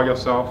reason to call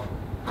yourself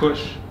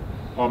Kush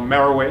or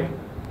Merowe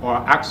or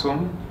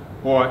Aksum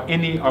or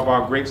any of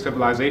our great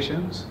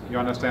civilizations. You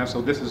understand?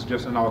 So this is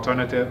just an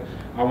alternative.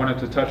 I wanted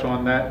to touch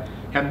on that.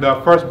 And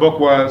the first book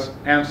was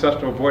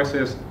Ancestral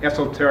Voices,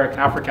 Esoteric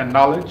African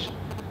Knowledge.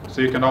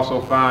 So you can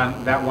also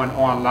find that one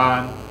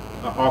online.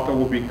 The author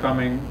will be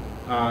coming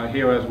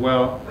here as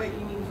well. Wait,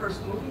 you mean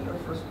first movie or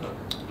first book?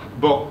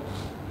 Book.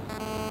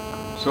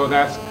 So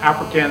that's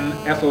African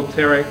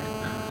Esoteric.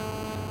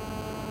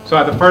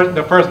 So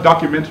the first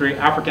documentary,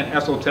 African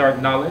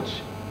Esoteric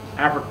Knowledge,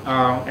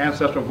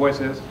 Ancestral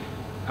Voices,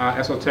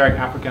 Esoteric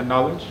African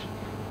Knowledge.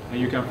 And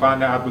you can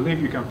find that, I believe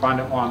you can find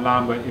it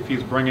online, but if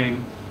he's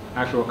bringing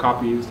actual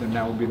copies, then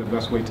that would be the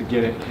best way to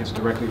get it. It's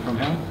directly from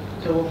him.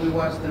 So what we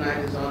watch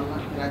tonight is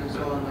online? Can I just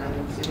go online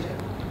and see it?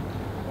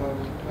 Or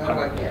how do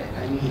I get it?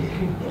 I need it.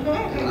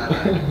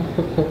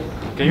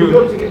 Can you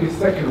go to get the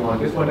second one?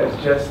 This one that's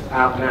just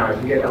out now. You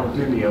can get it on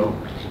Vimeo.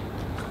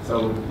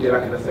 So yeah,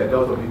 like I said,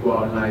 those of you who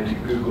are online, if you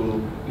Google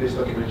this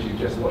documentary you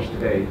just watched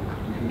today,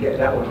 you can get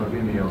that one on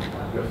Vimeo.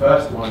 The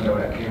first one though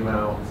that came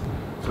out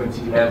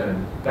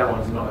 2011, that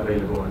one's not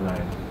available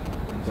online.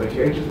 So if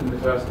you're interested in the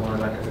first one,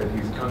 like I said,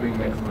 he's coming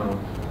next month,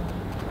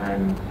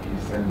 and he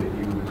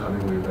will be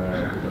coming with the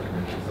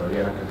documentary. So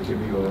yeah, like I said, give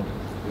me your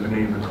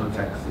name and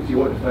contacts if you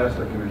want the first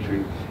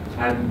documentary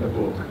and the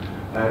book.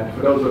 And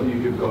for those of you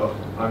who've got,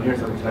 I'm hearing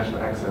some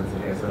international accents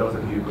in here, so those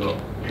of you who've got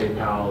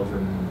PayPals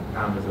and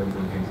Amazons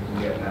and things, you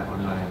can get that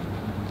online,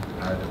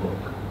 the book.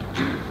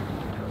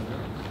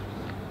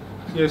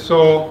 Yeah,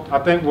 so I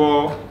think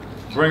we'll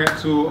bring it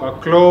to a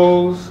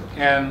close.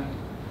 And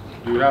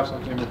do you have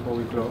something before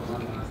we close?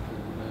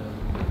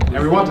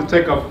 And we want to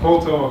take a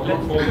photo, a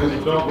group photo.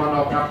 So don't run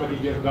off after he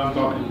gets done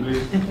talking,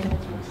 please.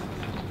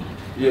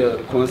 Yeah,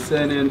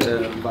 concerning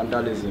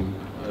vandalism,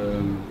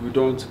 we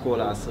don't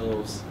call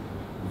ourselves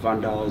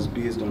vandals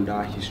based on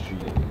that history.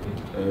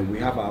 We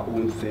have our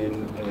own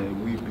thing.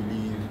 We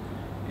believe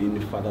in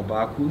Father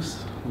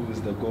Bacchus, who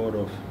is the god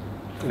of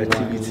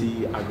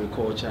fertility,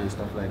 agriculture, and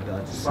stuff like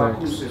that.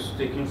 Bacchus is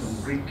taken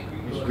from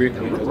Greek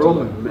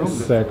Roman.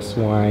 Sex,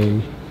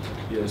 wine.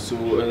 Yeah, so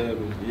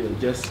yeah,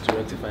 just to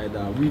rectify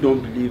that, we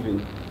don't believe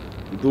in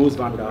those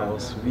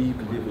vandals. We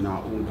believe in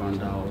our own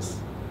vandals,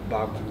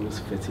 Bacchus,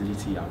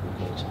 fertility,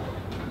 agriculture.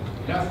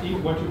 That's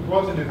what you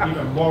brought in is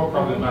even more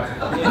problematic.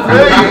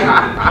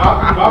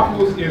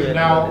 Bacchus is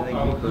now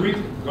a Greek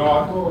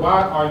god.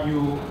 Why are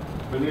you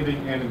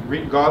believing in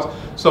Greek gods?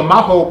 So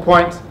my whole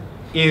point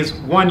is,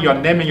 one, you're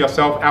naming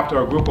yourself after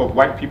a group of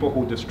white people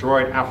who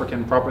destroyed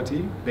African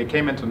property. They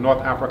came into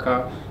North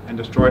Africa and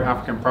destroyed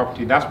African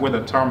property. That's where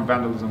the term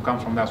vandalism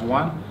comes from. That's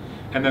one.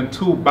 And then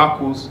two,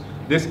 Bacchus.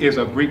 This is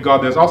a Greek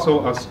god. There's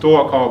also a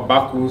store called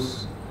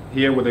Bacchus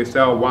here where they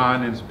sell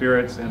wine and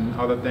spirits and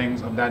other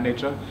things of that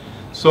nature.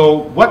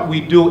 So what we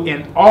do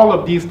in all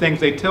of these things,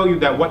 they tell you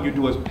that what you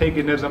do is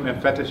paganism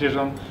and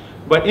fetishism.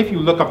 But if you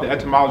look up the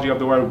etymology of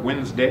the word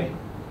Wednesday,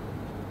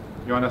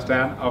 you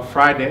understand, of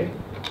Friday,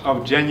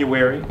 of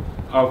January,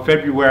 of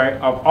February,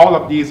 of all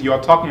of these,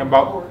 you're talking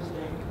about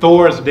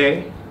Thor's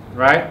Day,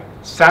 right?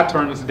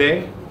 Saturn's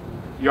Day,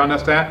 you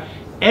understand?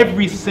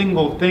 Every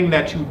single thing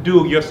that you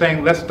do, you're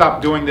saying, let's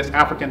stop doing this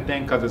African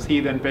thing because it's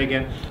heathen,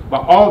 pagan.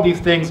 But all these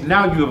things,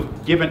 now you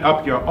have given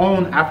up your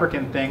own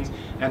African things,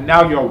 and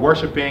now you're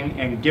worshiping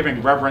and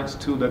giving reverence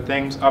to the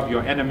things of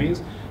your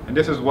enemies. And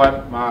this is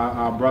what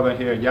my brother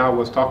here, Yah,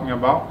 was talking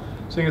about.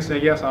 So you can say,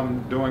 yes,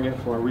 I'm doing it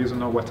for a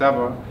reason or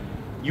whatever.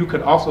 You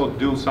could also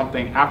do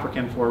something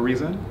African for a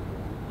reason.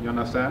 You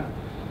understand?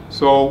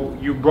 So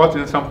you brought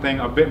in something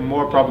a bit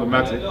more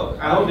problematic.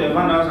 I hope the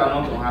vandals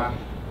are not unhappy.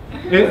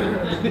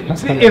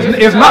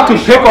 It's not to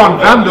pick on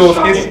vandals.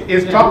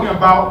 It's talking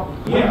about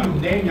when you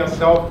name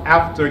yourself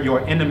after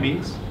your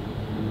enemies.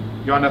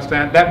 You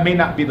understand? That may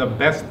not be the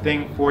best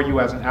thing for you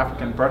as an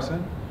African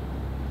person.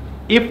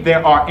 If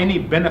there are any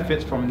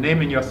benefits from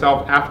naming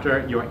yourself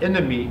after your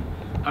enemy,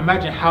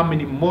 imagine how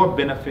many more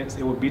benefits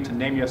it would be to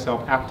name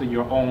yourself after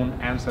your own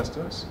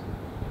ancestors.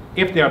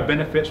 If there are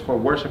benefits for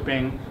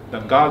worshiping the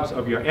gods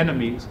of your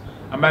enemies,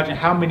 imagine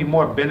how many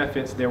more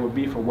benefits there would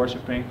be for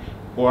worshiping,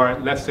 or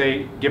let's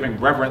say giving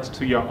reverence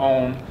to your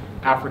own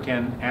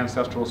African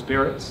ancestral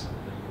spirits.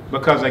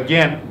 Because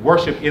again,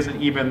 worship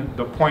isn't even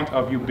the point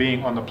of you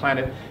being on the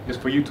planet, it's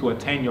for you to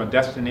attain your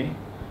destiny.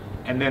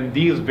 And then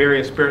these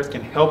various spirits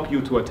can help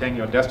you to attain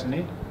your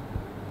destiny,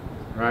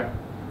 right?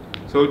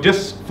 So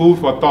just food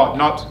for thought,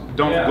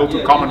 don't go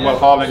to Commonwealth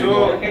Hall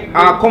anymore. So,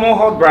 our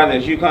Commonwealth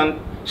brothers, you can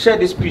share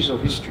this piece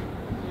of history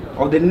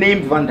of the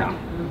name Vanda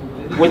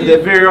with the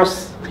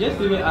various. Just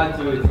let me add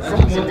to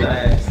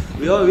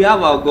it. We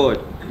have our God.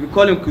 We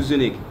call him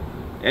Kuzunik,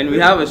 and we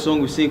have a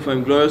song we sing for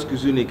him, Glorious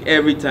Kuzunik,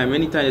 every time.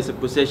 Anytime there's a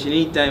procession,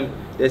 anytime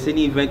there's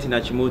any event in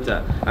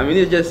Achimota. I mean,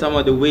 it's just some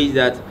of the ways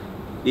that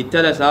they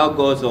tell us our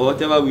gods or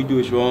whatever we do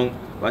is wrong,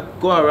 but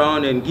go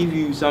around and give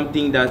you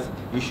something that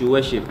you should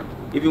worship,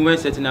 even when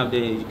setting up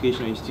the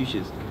educational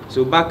institutions.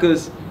 So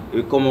Bakkers,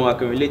 we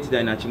can relate to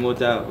that in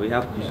Achimota, we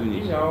have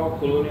Kuzunik. These are all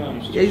colonial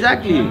institutions.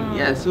 Exactly,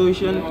 yeah, so we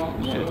shouldn't.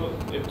 So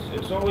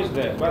it's always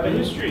there, but the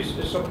history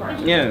is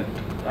surprising. Yeah.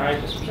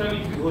 Right, especially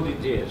if you hold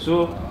it there.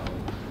 So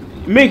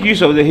make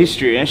use of the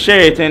history and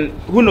share it, and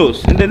who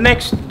knows, in the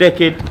next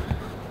decade,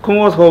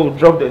 Commonwealth Hall will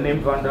drop the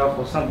name Vanda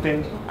for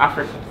something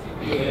African.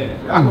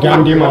 Yeah.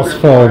 Gandhi must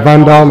fall,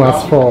 Vandal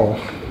must fall.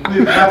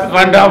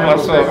 Vandal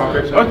must fall.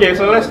 Okay,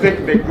 so let's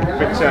take the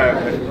picture.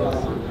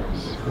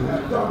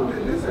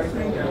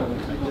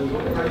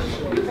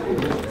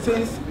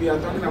 Since we are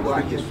talking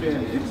about history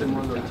and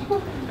etymology,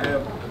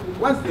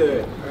 what's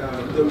the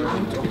root of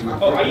Africa?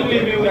 Oh, are you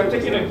leaving? We are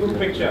taking a group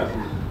picture.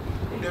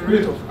 The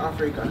root of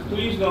Africa.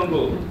 Please don't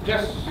go.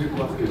 Just.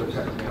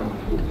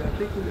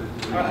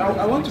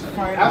 I want to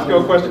find. Ask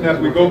your question as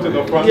we go to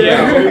the front.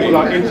 Yeah, people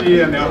are itchy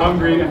and they're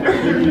hungry and they're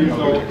sleepy.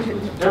 So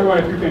everyone,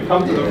 if you can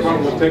come to the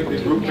front, we'll take the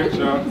group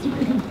picture.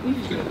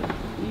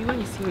 When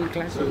you see me in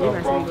class, So you what's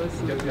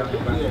the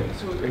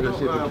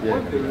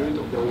root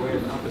of the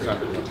word Africa?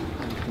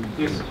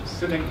 It's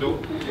sitting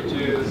which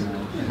is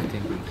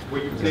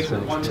where you take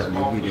one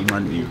small piece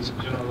and you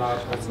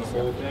generalize over the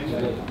whole thing.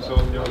 So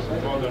there was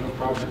a northern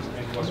province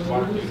in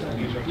Waswati,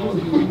 Indonesia called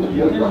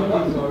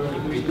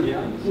Iquitia,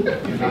 and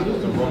that's what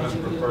the Romans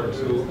referred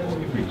to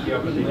Iquitia,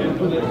 but they didn't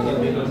know what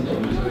it was. So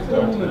they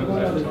started to use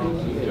that term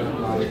to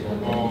generalize for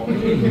all.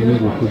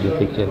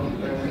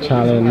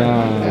 Charlie,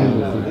 now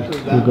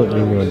we got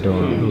the real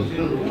door.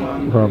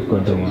 Rob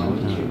got the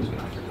one.